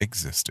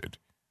existed?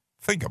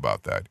 Think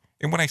about that.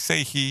 And when I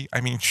say he,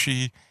 I mean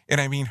she, and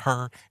I mean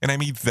her, and I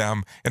mean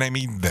them, and I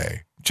mean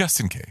they,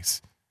 just in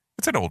case.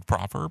 It's an old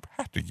proverb.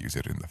 Had to use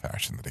it in the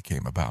fashion that it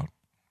came about.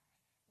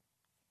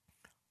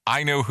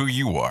 I know who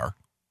you are.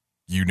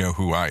 You know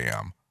who I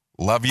am.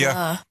 Love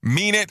ya.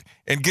 Mean it.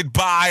 And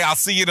goodbye. I'll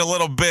see you in a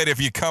little bit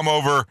if you come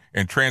over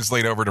and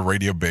translate over to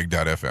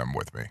RadioBig.fm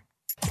with me.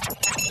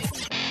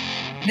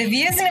 The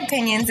views and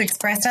opinions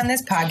expressed on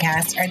this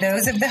podcast are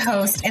those of the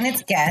host and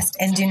its guest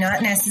and do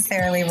not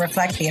necessarily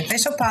reflect the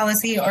official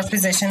policy or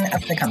position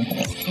of the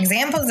company.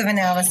 Examples of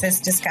analysis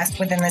discussed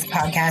within this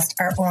podcast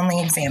are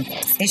only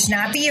examples. They should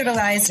not be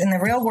utilized in the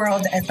real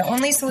world as the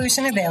only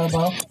solution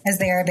available, as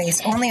they are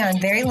based only on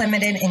very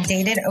limited and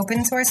dated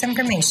open source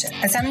information.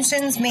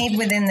 Assumptions made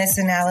within this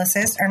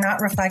analysis are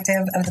not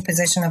reflective of the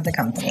position of the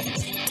company.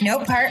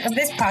 No part of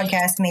this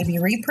podcast may be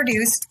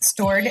reproduced,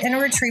 stored in a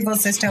retrieval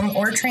system,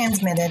 or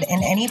transmitted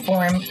in any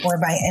form or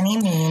by any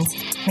means,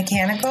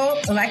 mechanical,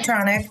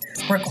 electronic,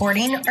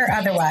 recording, or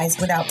otherwise,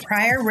 without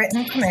prior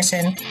written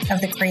permission of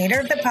the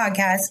creator of the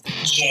podcast,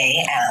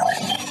 Jay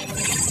Allen.